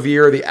 time of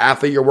year, the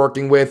athlete you're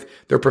working with,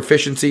 their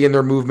proficiency in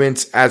their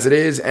movements as it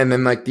is, and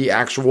then like the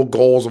actual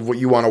goals of what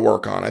you want to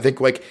work on. I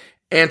think like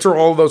answer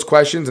all of those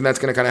questions and that's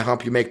going to kind of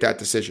help you make that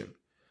decision.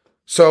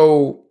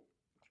 So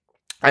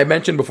I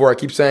mentioned before, I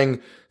keep saying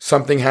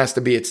something has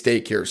to be at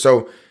stake here.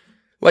 So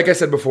like I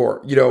said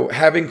before,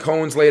 having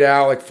cones laid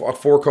out, like a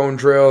 4-cone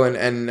drill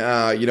and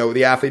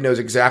the athlete knows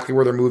exactly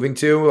where they're moving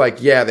to.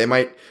 Like, yeah, they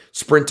might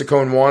sprint to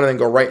cone 1 and then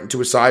go right into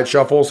a side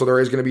shuffle. So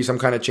there is going to be some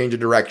kind of change of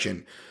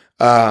direction.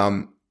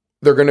 They're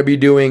going to be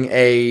doing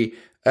a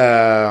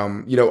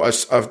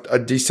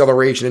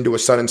deceleration into a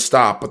sudden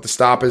stop, but the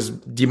stop is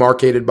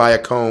demarcated by a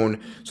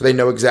cone. So they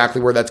know exactly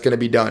where that's going to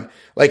be done.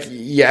 Like,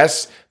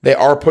 yes, they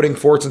are putting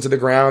force into the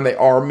ground. They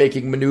are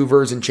making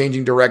maneuvers and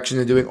changing direction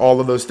and doing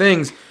all of those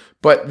things.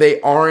 But they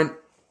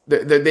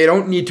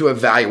don't need to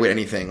evaluate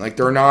anything. Like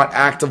they're not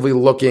actively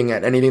looking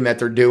at anything that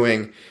they're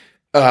doing,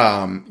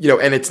 and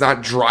it's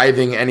not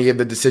driving any of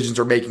the decisions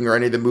they're making or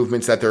any of the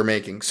movements that they're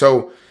making.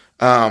 So,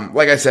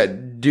 like I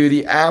said, does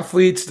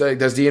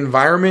the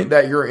environment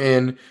that you're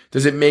in,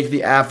 does it make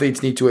the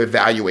athletes need to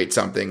evaluate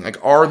something? Like,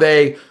 are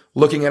they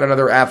looking at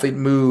another athlete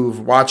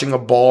move, watching a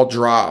ball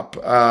drop,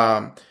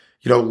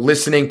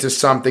 listening to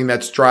something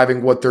that's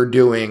driving what they're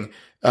doing,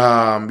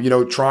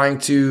 trying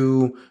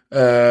to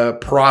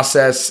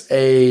process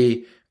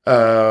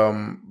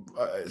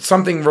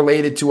something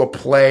related to a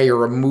play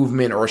or a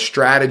movement or a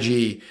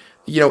strategy.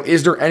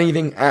 Is there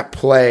anything at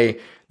play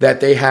that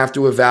they have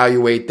to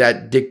evaluate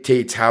that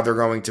dictates how they're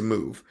going to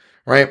move,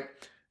 right?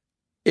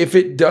 If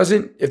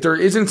there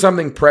isn't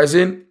something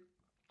present,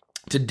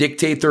 to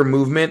dictate their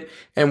movement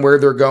and where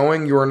they're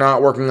going, you are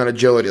not working on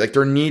agility. Like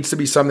there needs to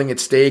be something at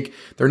stake.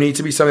 There needs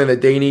to be something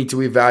that they need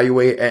to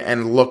evaluate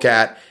and look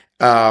at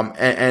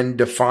and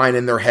define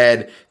in their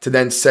head to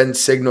then send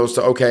signals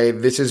to, okay,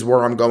 this is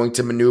where I'm going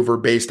to maneuver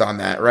based on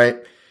that, right?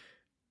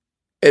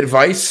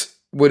 Advice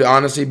would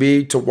honestly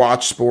be to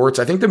watch sports.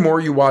 I think the more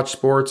you watch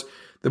sports,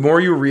 the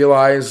more you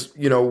realize,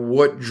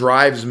 what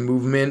drives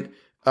movement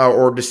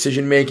or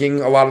decision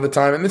making a lot of the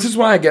time. And this is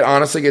why I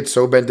honestly get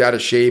so bent out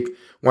of shape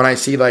when I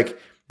see like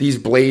these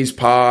blaze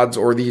pods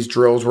or these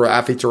drills where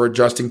athletes are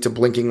adjusting to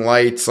blinking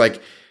lights.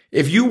 Like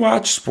if you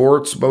watch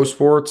sports, most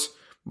sports,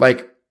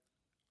 like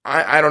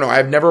I don't know,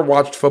 I've never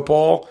watched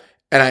football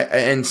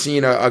and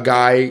seen a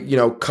guy,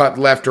 cut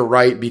left or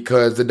right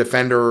because the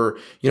defender,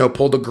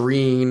 pulled a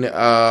green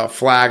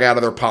flag out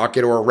of their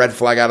pocket or a red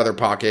flag out of their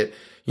pocket.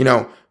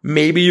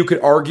 Maybe you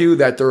could argue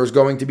that there's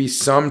going to be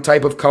some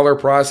type of color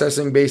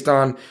processing based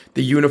on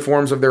the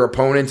uniforms of their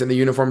opponents and the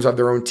uniforms of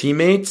their own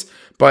teammates.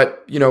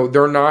 But,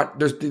 they're not,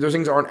 those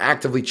things aren't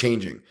actively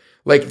changing.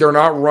 Like they're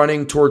not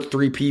running toward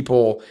three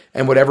people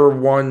and whatever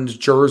one's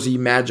jersey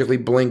magically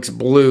blinks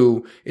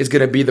blue is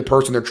going to be the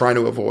person they're trying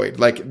to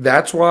avoid. Like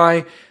that's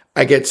why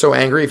I get so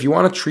angry. If you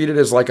want to treat it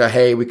as like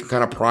hey, we can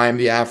kind of prime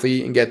the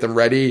athlete and get them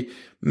ready,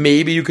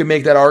 maybe you could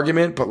make that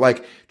argument, but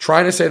like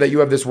trying to say that you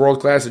have this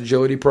world-class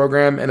agility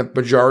program and a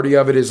majority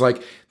of it is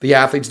like the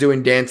athletes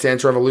doing Dance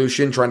Dance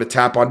Revolution, trying to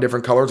tap on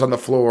different colors on the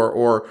floor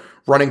or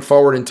running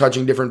forward and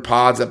touching different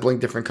pods that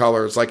blink different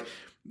colors. Like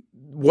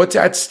what's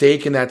at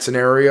stake in that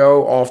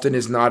scenario often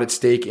is not at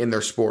stake in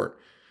their sport.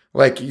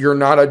 Like you're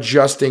not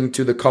adjusting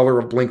to the color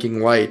of blinking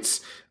lights,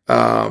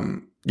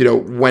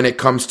 when it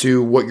comes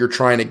to what you're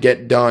trying to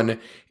get done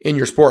in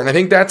your sport. And I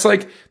think that's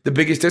like the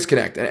biggest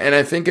disconnect. And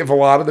I think if a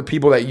lot of the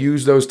people that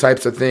use those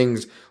types of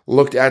things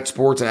looked at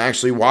sports and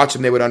actually watched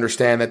them, they would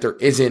understand that there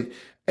isn't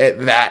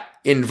that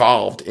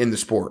involved in the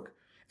sport.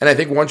 And I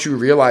think once you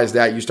realize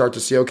that, you start to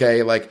see,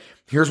 okay, like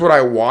here's what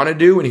I want to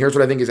do. And here's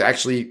what I think is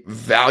actually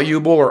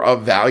valuable or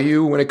of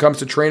value when it comes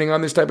to training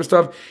on this type of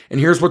stuff. And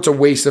here's what's a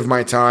waste of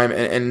my time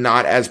and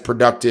not as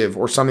productive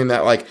or something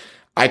that like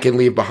I can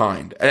leave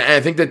behind. And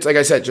I think that's, like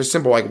I said, just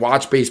simple, like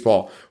watch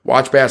baseball,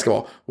 watch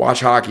basketball, watch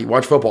hockey,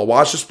 watch football,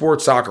 watch the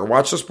sports soccer,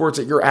 watch the sports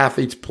that your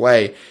athletes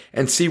play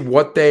and see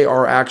what they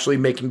are actually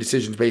making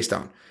decisions based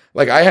on.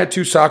 Like I had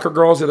 2 soccer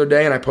girls the other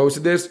day and I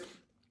posted this,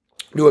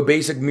 do a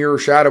basic mirror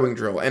shadowing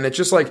drill. And it's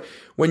just like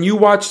when you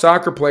watch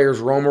soccer players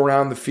roam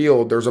around the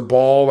field, there's a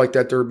ball like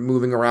that they're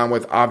moving around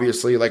with,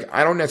 obviously. Like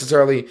I don't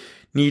necessarily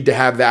need to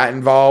have that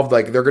involved.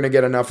 Like they're going to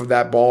get enough of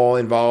that ball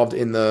involved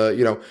in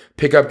the,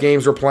 pickup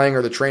games they're playing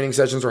or the training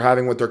sessions they're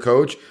having with their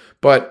coach.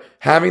 But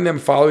having them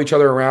follow each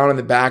other around and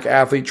the back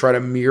athlete try to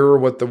mirror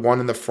what the one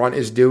in the front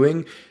is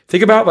doing.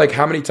 Think about like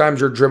how many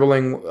times you're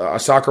dribbling a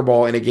soccer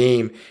ball in a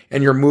game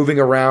and you're moving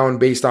around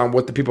based on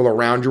what the people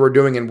around you are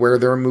doing and where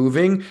they're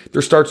moving.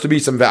 There starts to be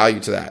some value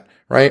to that,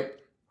 right?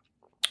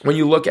 When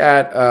you look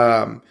at,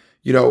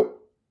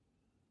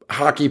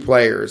 hockey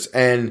players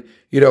and,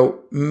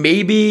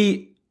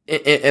 maybe,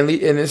 and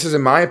this is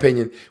in my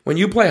opinion, when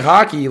you play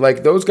hockey,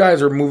 like those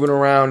guys are moving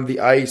around the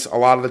ice a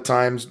lot of the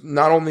times,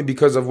 not only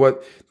because of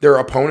what their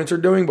opponents are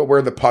doing, but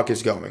where the puck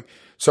is going.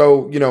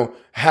 So,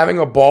 having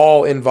a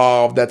ball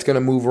involved that's going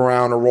to move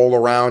around or roll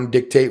around,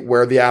 dictate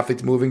where the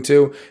athlete's moving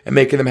to and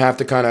making them have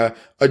to kind of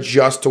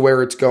adjust to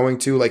where it's going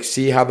to, like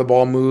see how the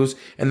ball moves.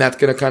 And that's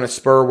going to kind of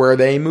spur where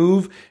they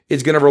move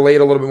is going to relate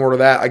a little bit more to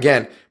that.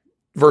 Again,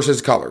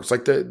 versus colors.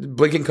 Like the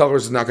blinking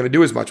colors is not going to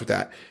do as much with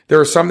that.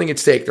 There's something at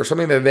stake. There's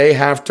something that they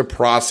have to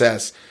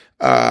process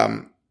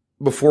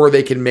before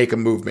they can make a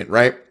movement,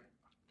 right?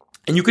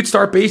 And you could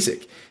start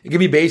basic. It can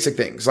be basic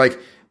things like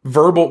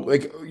verbal,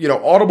 like,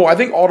 audible. I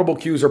think audible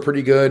cues are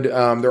pretty good.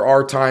 There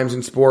are times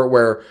in sport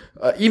where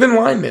even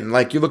linemen,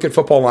 like you look at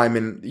football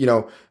linemen,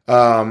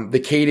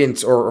 the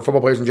cadence or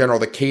football players in general,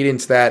 the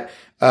cadence that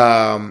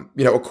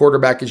a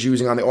quarterback is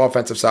using on the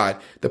offensive side.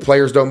 The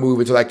players don't move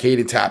until that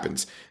cadence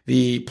happens.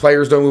 The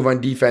players don't move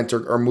on defense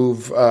or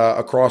move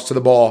across to the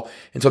ball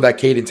until that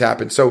cadence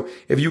happens. So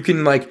if you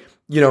can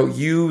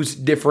use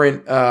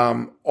different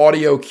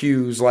audio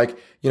cues like,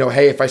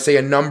 hey, if I say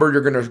a number,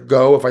 you're going to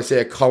go. If I say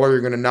a color,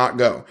 you're going to not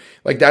go.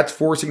 Like that's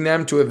forcing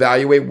them to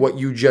evaluate what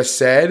you just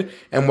said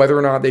and whether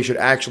or not they should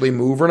actually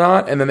move or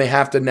not. And then they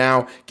have to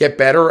now get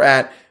better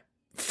at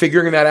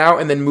figuring that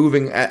out and then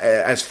moving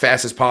as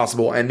fast as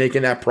possible and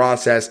making that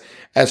process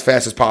as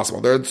fast as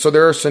possible.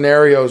 There are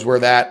scenarios where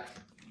that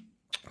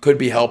could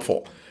be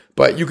helpful,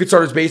 but you could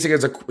start as basic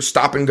as a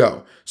stop and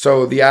go.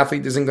 So the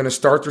athlete isn't going to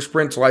start their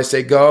sprint till I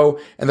say go,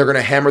 and they're going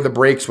to hammer the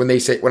brakes when I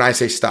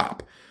say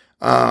stop.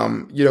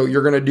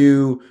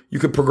 You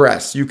could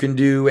progress. You can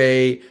do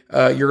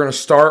you're going to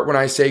start when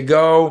I say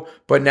go,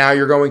 but now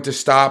you're going to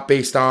stop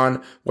based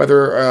on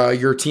whether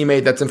your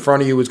teammate that's in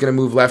front of you is going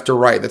to move left or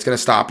right. That's going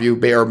to stop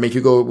you or make you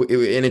go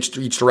in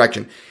each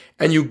direction.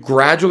 And you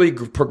gradually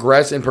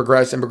progress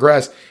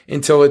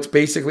until it's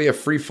basically a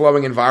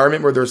free-flowing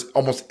environment where there's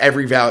almost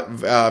every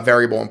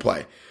variable in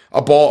play.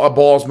 a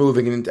ball's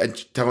moving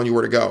and telling you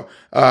where to go.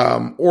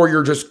 Or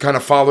you're just kind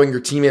of following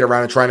your teammate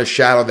around and trying to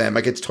shadow them.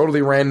 Like, it's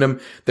totally random.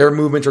 Their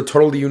movements are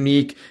totally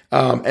unique,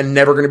 and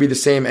never going to be the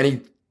same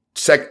any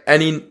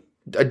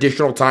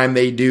additional time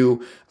they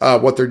do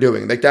what they're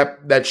doing. Like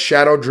that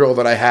shadow drill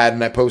that I had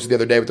and I posted the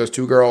other day with those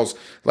two girls,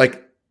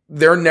 like,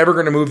 they're never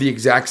going to move the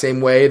exact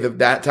same way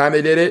that time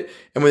they did it.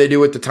 And when they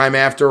do it the time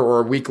after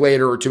or a week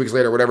later or 2 weeks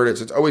later, whatever it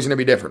is, it's always going to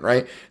be different,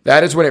 right?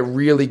 That is when it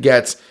really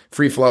gets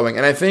free flowing.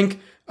 And I think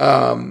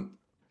Tyler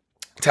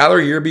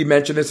Yearby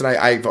mentioned this, and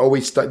I've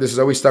always this has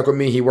always stuck with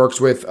me. He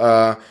works with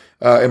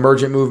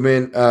Emergent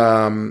Movement.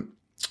 I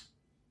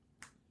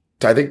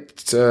think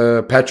it's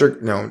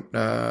Patrick.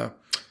 No.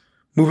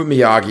 Movement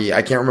Miyagi.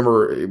 I can't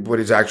remember what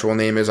his actual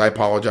name is. I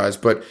apologize.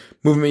 But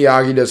Movement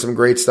Miyagi does some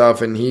great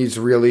stuff, and he's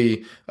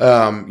really,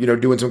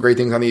 doing some great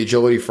things on the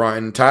agility front.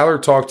 And Tyler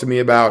talked to me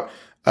about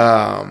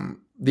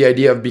the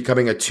idea of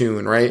becoming a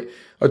tune, right?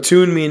 A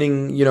tune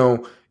meaning,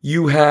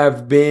 you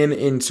have been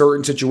in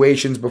certain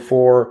situations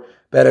before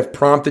that have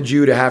prompted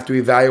you to have to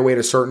evaluate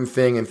a certain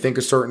thing and think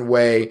a certain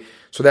way,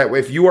 so that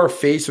if you are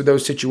faced with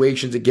those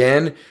situations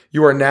again,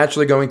 you are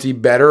naturally going to be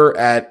better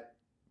at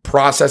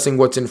processing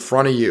what's in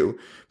front of you,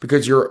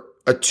 because you're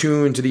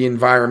attuned to the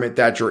environment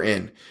that you're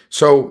in.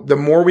 So the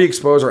more we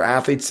expose our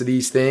athletes to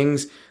these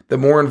things, the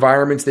more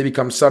environments they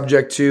become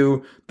subject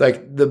to,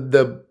 like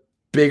the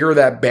bigger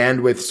that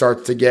bandwidth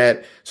starts to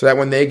get, so that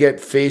when they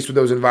get faced with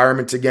those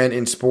environments again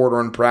in sport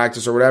or in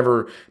practice or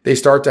whatever, they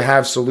start to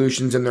have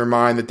solutions in their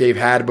mind that they've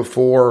had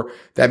before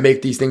that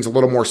make these things a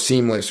little more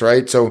seamless,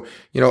 right? So,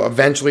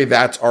 eventually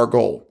that's our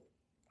goal.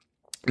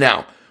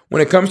 Now,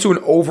 when it comes to an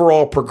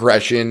overall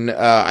progression,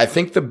 I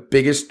think the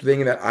biggest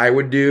thing that I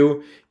would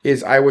do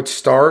is I would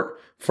start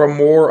from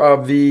more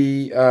of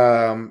the,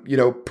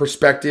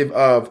 perspective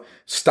of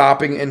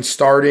stopping and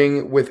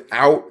starting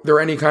without there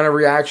any kind of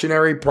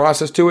reactionary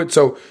process to it.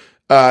 So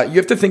you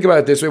have to think about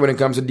it this way when it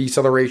comes to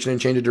deceleration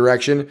and change of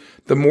direction.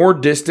 The more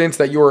distance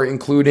that you're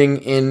including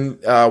in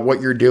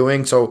what you're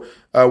doing. So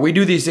we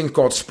do these things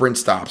called sprint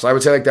stops. I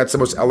would say that's the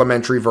most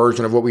elementary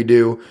version of what we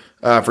do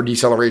for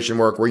deceleration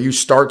work, where you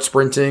start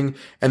sprinting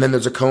and then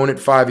there's a cone at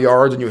 5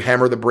 yards and you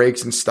hammer the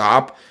brakes and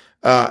stop.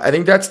 I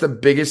think that's the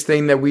biggest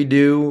thing that we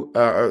do,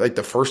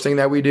 the first thing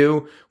that we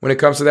do when it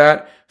comes to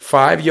that.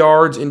 5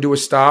 yards into a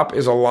stop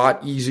is a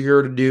lot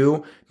easier to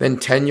do than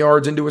 10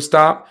 yards into a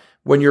stop.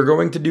 When you're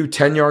going to do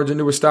 10 yards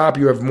into a stop,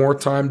 you have more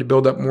time to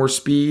build up more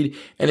speed,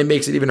 and it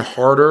makes it even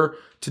harder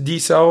to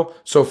decel.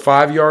 So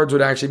 5 yards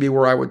would actually be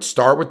where I would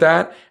start with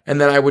that,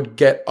 and then I would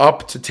get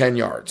up to 10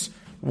 yards.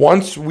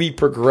 Once we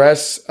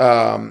progress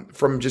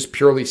from just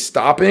purely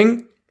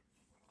stopping,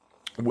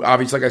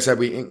 obviously, like I said,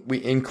 we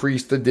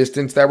increase the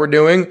distance that we're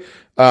doing.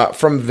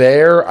 From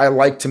there, I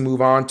like to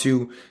move on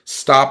to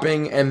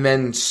stopping and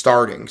then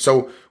starting.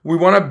 So we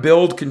want to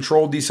build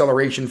controlled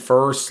deceleration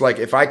first. Like,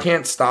 if I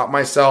can't stop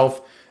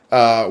myself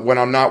when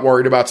I'm not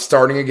worried about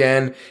starting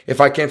again,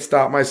 if I can't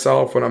stop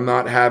myself when I'm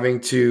not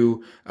having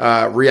to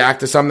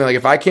react to something, like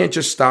if I can't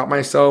just stop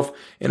myself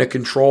in a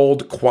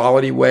controlled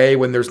quality way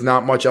when there's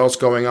not much else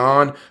going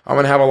on, I'm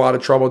going to have a lot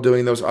of trouble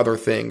doing those other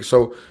things.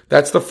 So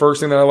that's the first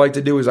thing that I like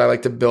to do, is I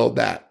like to build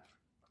that.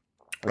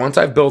 Once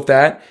I've built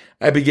that,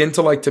 I begin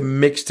to like to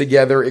mix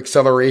together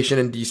acceleration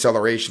and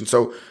deceleration.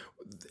 So,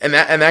 and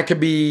that could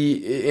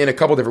be in a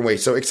couple different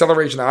ways. So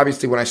acceleration,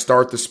 obviously, when I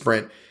start the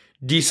sprint.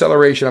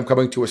 Deceleration, I'm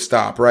coming to a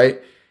stop,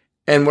 right?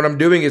 And what I'm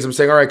doing is I'm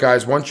saying, all right,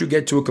 guys, once you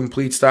get to a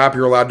complete stop,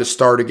 you're allowed to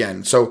start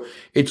again. So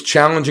it's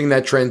challenging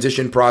that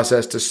transition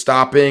process to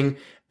stopping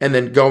and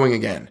then going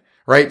again,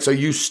 right? So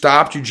you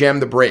stopped, you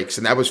jammed the brakes,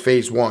 and that was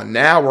phase one.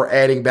 Now we're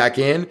adding back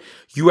in.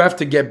 You have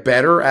to get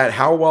better at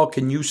how well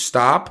can you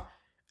stop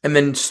and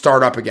then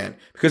start up again.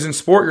 Because in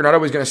sport, you're not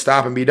always going to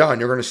stop and be done.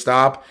 You're going to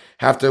stop,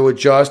 have to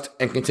adjust,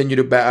 and continue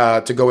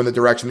to go in the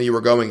direction that you were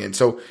going in.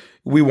 So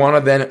we want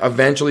to then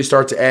eventually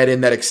start to add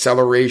in that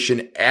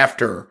acceleration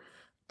after,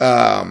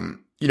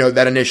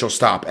 that initial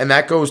stop. And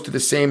that goes to the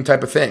same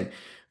type of thing.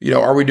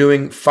 Are we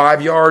doing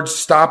 5 yards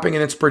stopping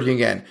and then sprinting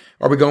again?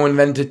 Are we going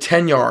then to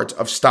 10 yards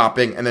of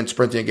stopping and then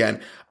sprinting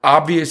again?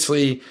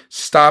 Obviously,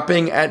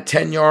 stopping at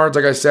 10 yards,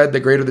 like I said, the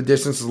greater the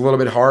distance is a little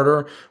bit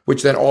harder,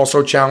 which then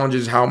also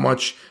challenges how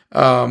much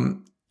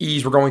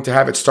ease we're going to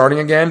have at starting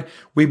again.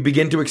 We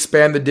begin to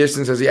expand the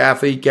distance as the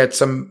athlete gets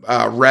some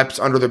reps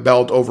under the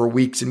belt over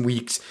weeks and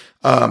weeks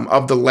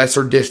of the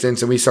lesser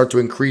distance, and we start to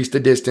increase the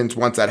distance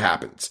once that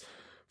happens.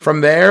 From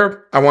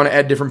there, I want to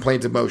add different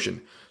planes of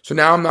motion. So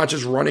now I'm not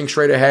just running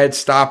straight ahead,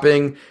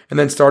 stopping, and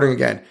then starting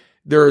again.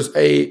 There's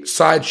a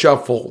side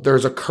shuffle.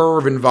 There's a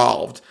curve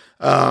involved.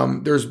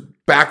 There's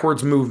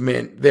backwards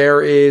movement.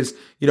 There is,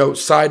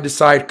 side to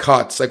side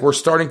cuts. Like, we're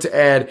starting to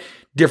add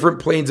different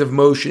planes of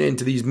motion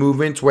into these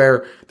movements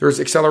where there's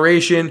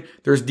acceleration,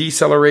 there's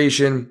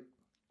deceleration,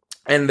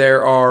 and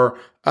there are,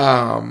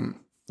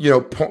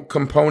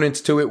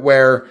 components to it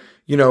where,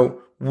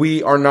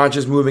 we are not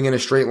just moving in a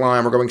straight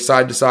line. We're going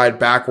side to side,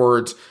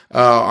 backwards,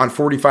 on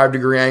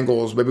 45-degree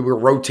angles. Maybe we're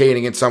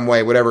rotating in some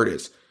way, whatever it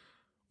is.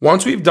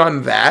 Once we've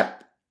done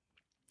that,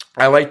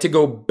 I like to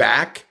go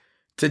back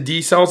to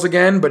decels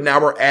again, but now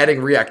we're adding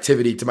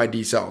reactivity to my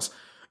decels.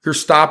 You're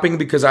stopping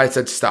because I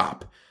said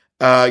stop.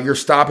 You're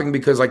stopping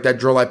because, like that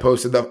drill I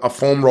posted, a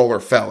foam roller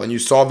fell and you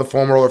saw the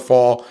foam roller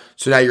fall,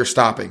 so now you're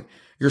stopping.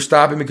 You're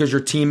stopping because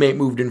your teammate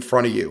moved in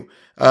front of you.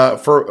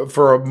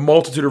 For a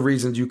multitude of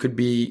reasons, you could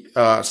be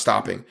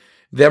stopping.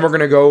 Then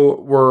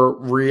we're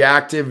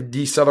reactive,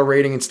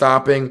 decelerating and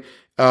stopping,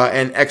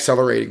 and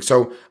accelerating.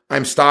 So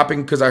I'm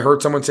stopping because I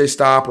heard someone say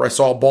stop, or I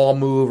saw a ball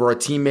move, or a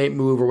teammate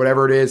move, or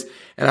whatever it is.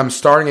 And I'm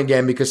starting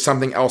again because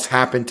something else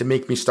happened to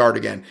make me start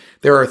again.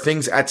 There are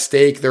things at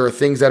stake. There are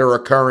things that are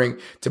occurring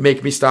to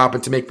make me stop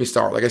and to make me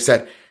start. Like I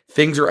said,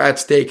 things are at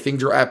stake.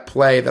 Things are at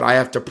play that I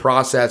have to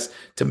process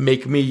to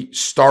make me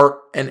start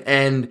and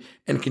end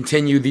and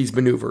continue these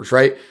maneuvers,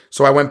 right?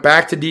 So I went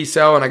back to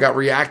decel and I got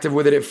reactive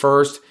with it at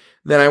first.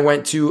 Then I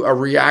went to a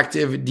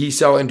reactive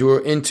decel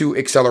into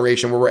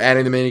acceleration where we're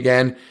adding them in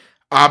again.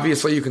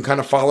 Obviously, you can kind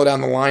of follow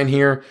down the line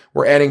here.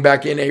 We're adding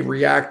back in a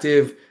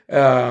reactive XL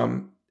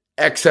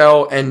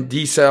and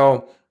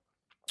decel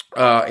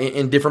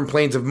in different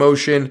planes of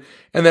motion.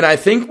 And then I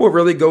think what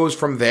really goes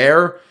from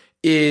there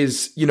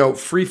is,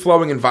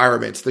 free-flowing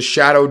environments, the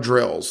shadow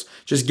drills,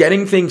 just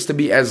getting things to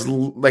be as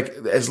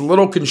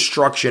little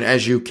construction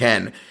as you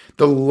can.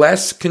 The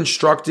less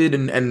constructed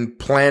and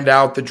planned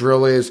out the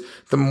drill is,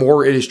 the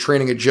more it is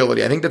training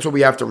agility. I think that's what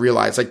we have to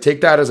realize. Like, take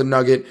that as a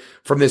nugget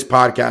from this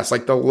podcast.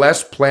 Like, the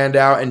less planned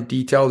out and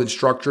detailed and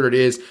structured it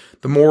is,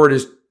 the more it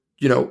is,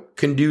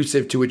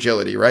 conducive to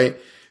agility, right?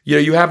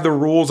 You have the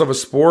rules of a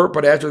sport,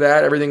 but after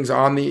that, everything's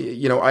on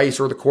the, ice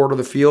or the court or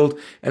the field,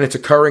 and it's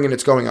occurring and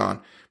it's going on.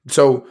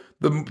 So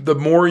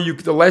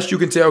the less you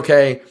can say,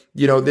 okay,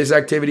 this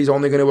activity is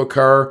only going to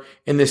occur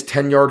in this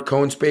 10-yard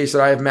cone space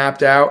that I have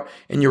mapped out,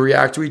 and you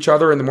react to each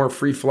other, and the more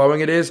free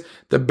flowing it is,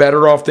 the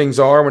better off things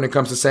are when it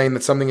comes to saying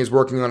that something is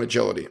working on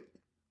agility.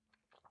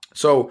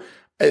 So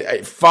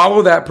I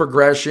follow that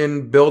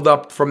progression, build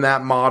up from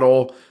that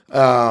model.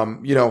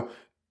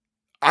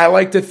 I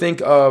like to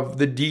think of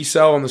the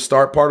decel and the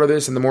start part of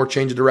this and the more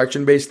change of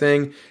direction based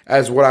thing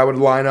as what I would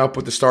line up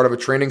with the start of a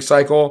training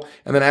cycle.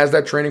 And then as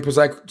that training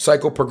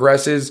cycle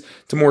progresses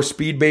to more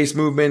speed based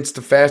movements,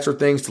 to faster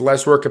things, to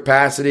less work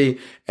capacity,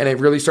 and it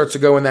really starts to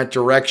go in that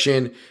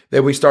direction,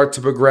 that we start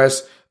to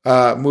progress,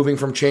 moving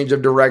from change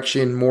of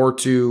direction more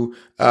to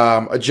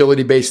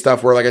agility based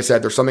stuff where, like I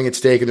said, there's something at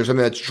stake and there's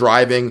something that's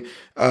driving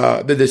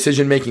the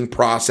decision making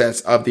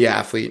process of the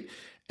athlete.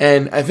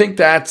 And I think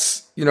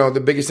that's,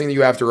 the biggest thing that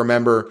you have to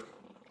remember.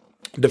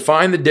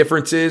 Define the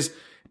differences,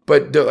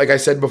 but like I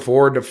said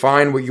before,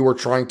 define what you are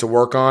trying to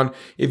work on.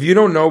 If you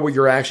don't know what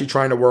you're actually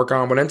trying to work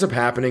on, what ends up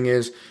happening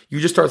is you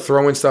just start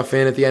throwing stuff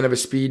in at the end of a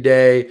speed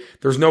day.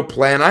 There's no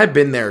plan. I've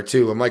been there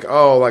too. I'm like,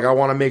 I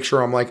want to make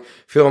sure I'm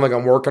feeling like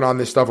I'm working on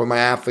this stuff with my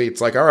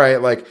athletes. Like, all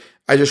right,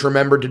 I just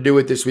remembered to do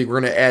it this week.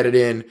 We're going to add it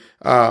in.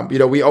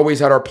 We always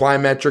had our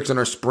plyometrics and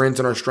our sprints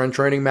and our strength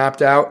training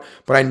mapped out,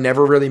 but I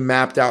never really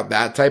mapped out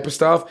that type of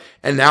stuff.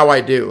 And now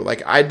I do.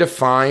 I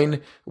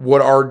define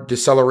what our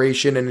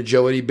deceleration and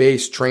agility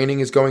based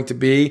training is going to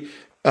be,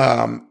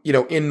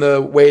 in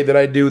the way that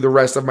I do the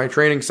rest of my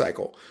training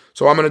cycle.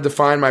 So I'm going to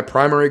define my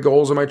primary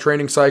goals of my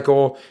training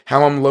cycle,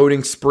 how I'm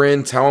loading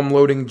sprints, how I'm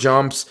loading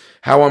jumps,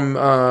 how I'm,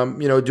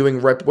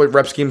 doing what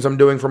rep schemes I'm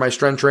doing for my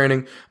strength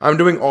training. I'm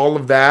doing all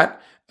of that.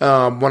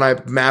 When I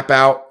map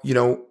out,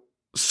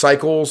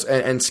 cycles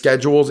and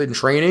schedules in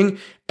training.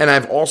 And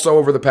I've also,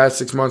 over the past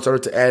 6 months,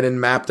 started to add in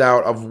mapped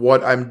out of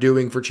what I'm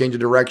doing for change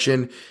of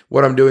direction,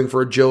 what I'm doing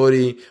for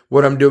agility,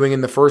 what I'm doing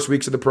in the first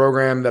weeks of the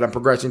program that I'm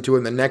progressing to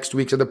in the next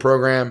weeks of the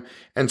program,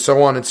 and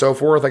so on and so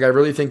forth. I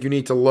really think you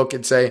need to look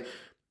and say,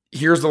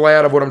 here's the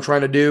layout of what I'm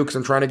trying to do because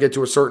I'm trying to get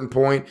to a certain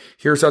point.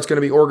 Here's how it's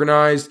going to be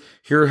organized.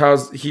 Here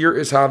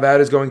is how that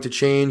is going to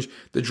change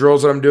the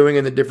drills that I'm doing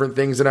and the different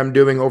things that I'm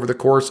doing over the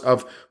course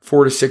of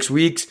 4 to 6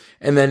 weeks.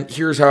 And then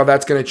here's how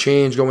that's going to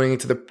change going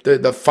into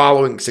the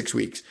following 6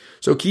 weeks.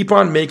 So keep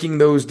on making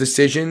those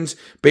decisions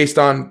based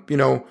on,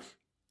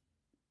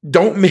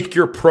 don't make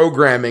your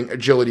programming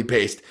agility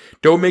based.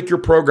 Don't make your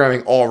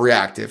programming all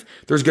reactive.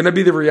 There's going to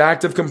be the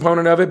reactive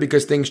component of it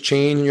because things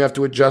change and you have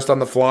to adjust on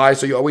the fly.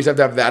 So you always have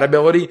to have that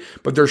ability,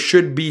 but there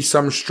should be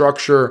some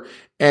structure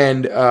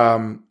and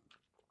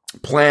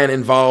plan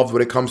involved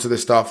when it comes to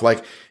this stuff.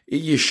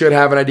 You should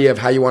have an idea of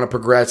how you want to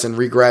progress and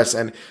regress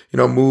and,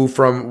 move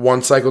from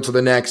one cycle to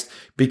the next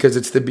because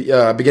it's the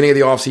beginning of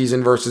the off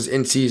season versus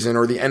in season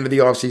or the end of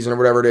the off season or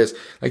whatever it is.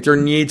 There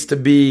needs to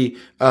be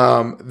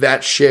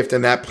that shift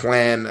and that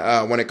plan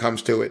when it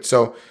comes to it.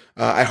 So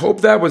I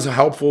hope that was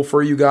helpful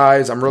for you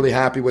guys. I'm really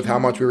happy with how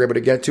much we were able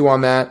to get to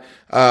on that.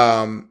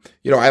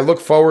 I look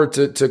forward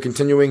to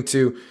continuing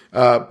to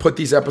put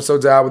these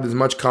episodes out with as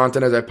much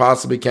content as I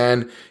possibly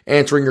can,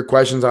 answering your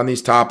questions on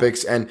these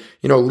topics and,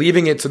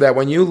 leaving it so that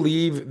when you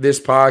leave this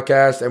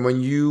podcast and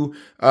when you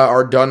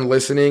are done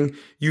listening,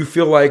 you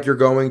feel like you're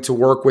going to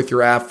work with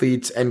your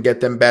athletes and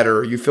get them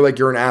better. You feel like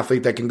you're an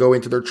athlete that can go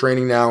into their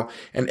training now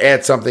and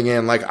add something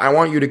in. I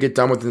want you to get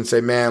done with it and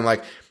say, man,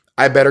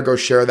 I better go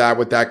share that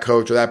with that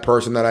coach or that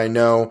person that I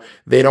know.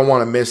 They don't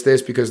want to miss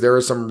this because there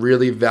is some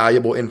really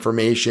valuable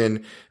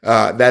information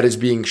that is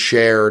being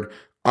shared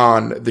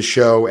on the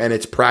show, and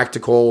it's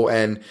practical,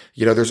 and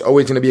there's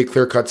always going to be a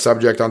clear-cut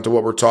subject onto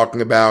what we're talking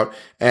about,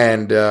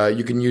 and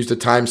you can use the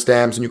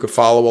timestamps and you can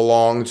follow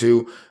along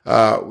to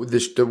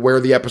where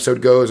the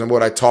episode goes and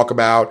what I talk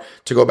about,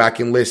 to go back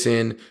and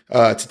listen,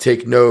 to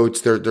take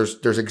notes.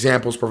 There's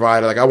examples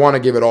provided. Like, I want to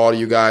give it all to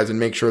you guys and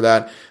make sure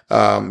that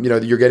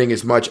you're getting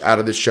as much out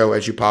of this show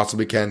as you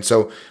possibly can.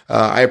 So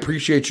I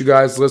appreciate you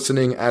guys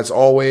listening as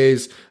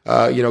always.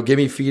 Give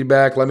me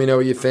feedback. Let me know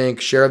what you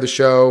think. Share the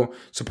show,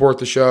 support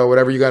the show,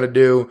 whatever you got to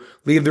do.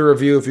 Leave the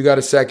review if you got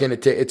a second.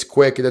 It's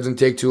quick. It doesn't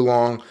take too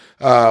long.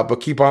 But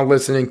keep on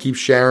listening, keep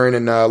sharing,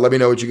 and let me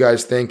know what you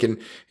guys think and,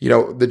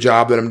 the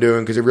job that I'm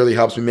doing, because it really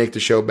helps me make the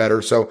show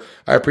better. So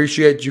I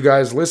appreciate you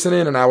guys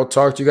listening, and I will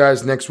talk to you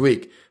guys next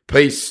week.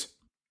 Peace.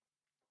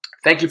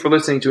 Thank you for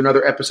listening to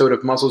another episode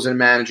of Muscles and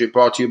Management,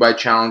 brought to you by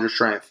Challenger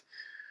Strength.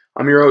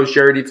 I'm your host,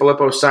 Jerry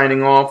DiFilippo,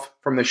 signing off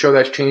from the show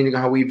that's changing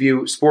how we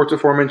view sports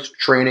performance,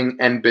 training,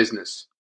 and business.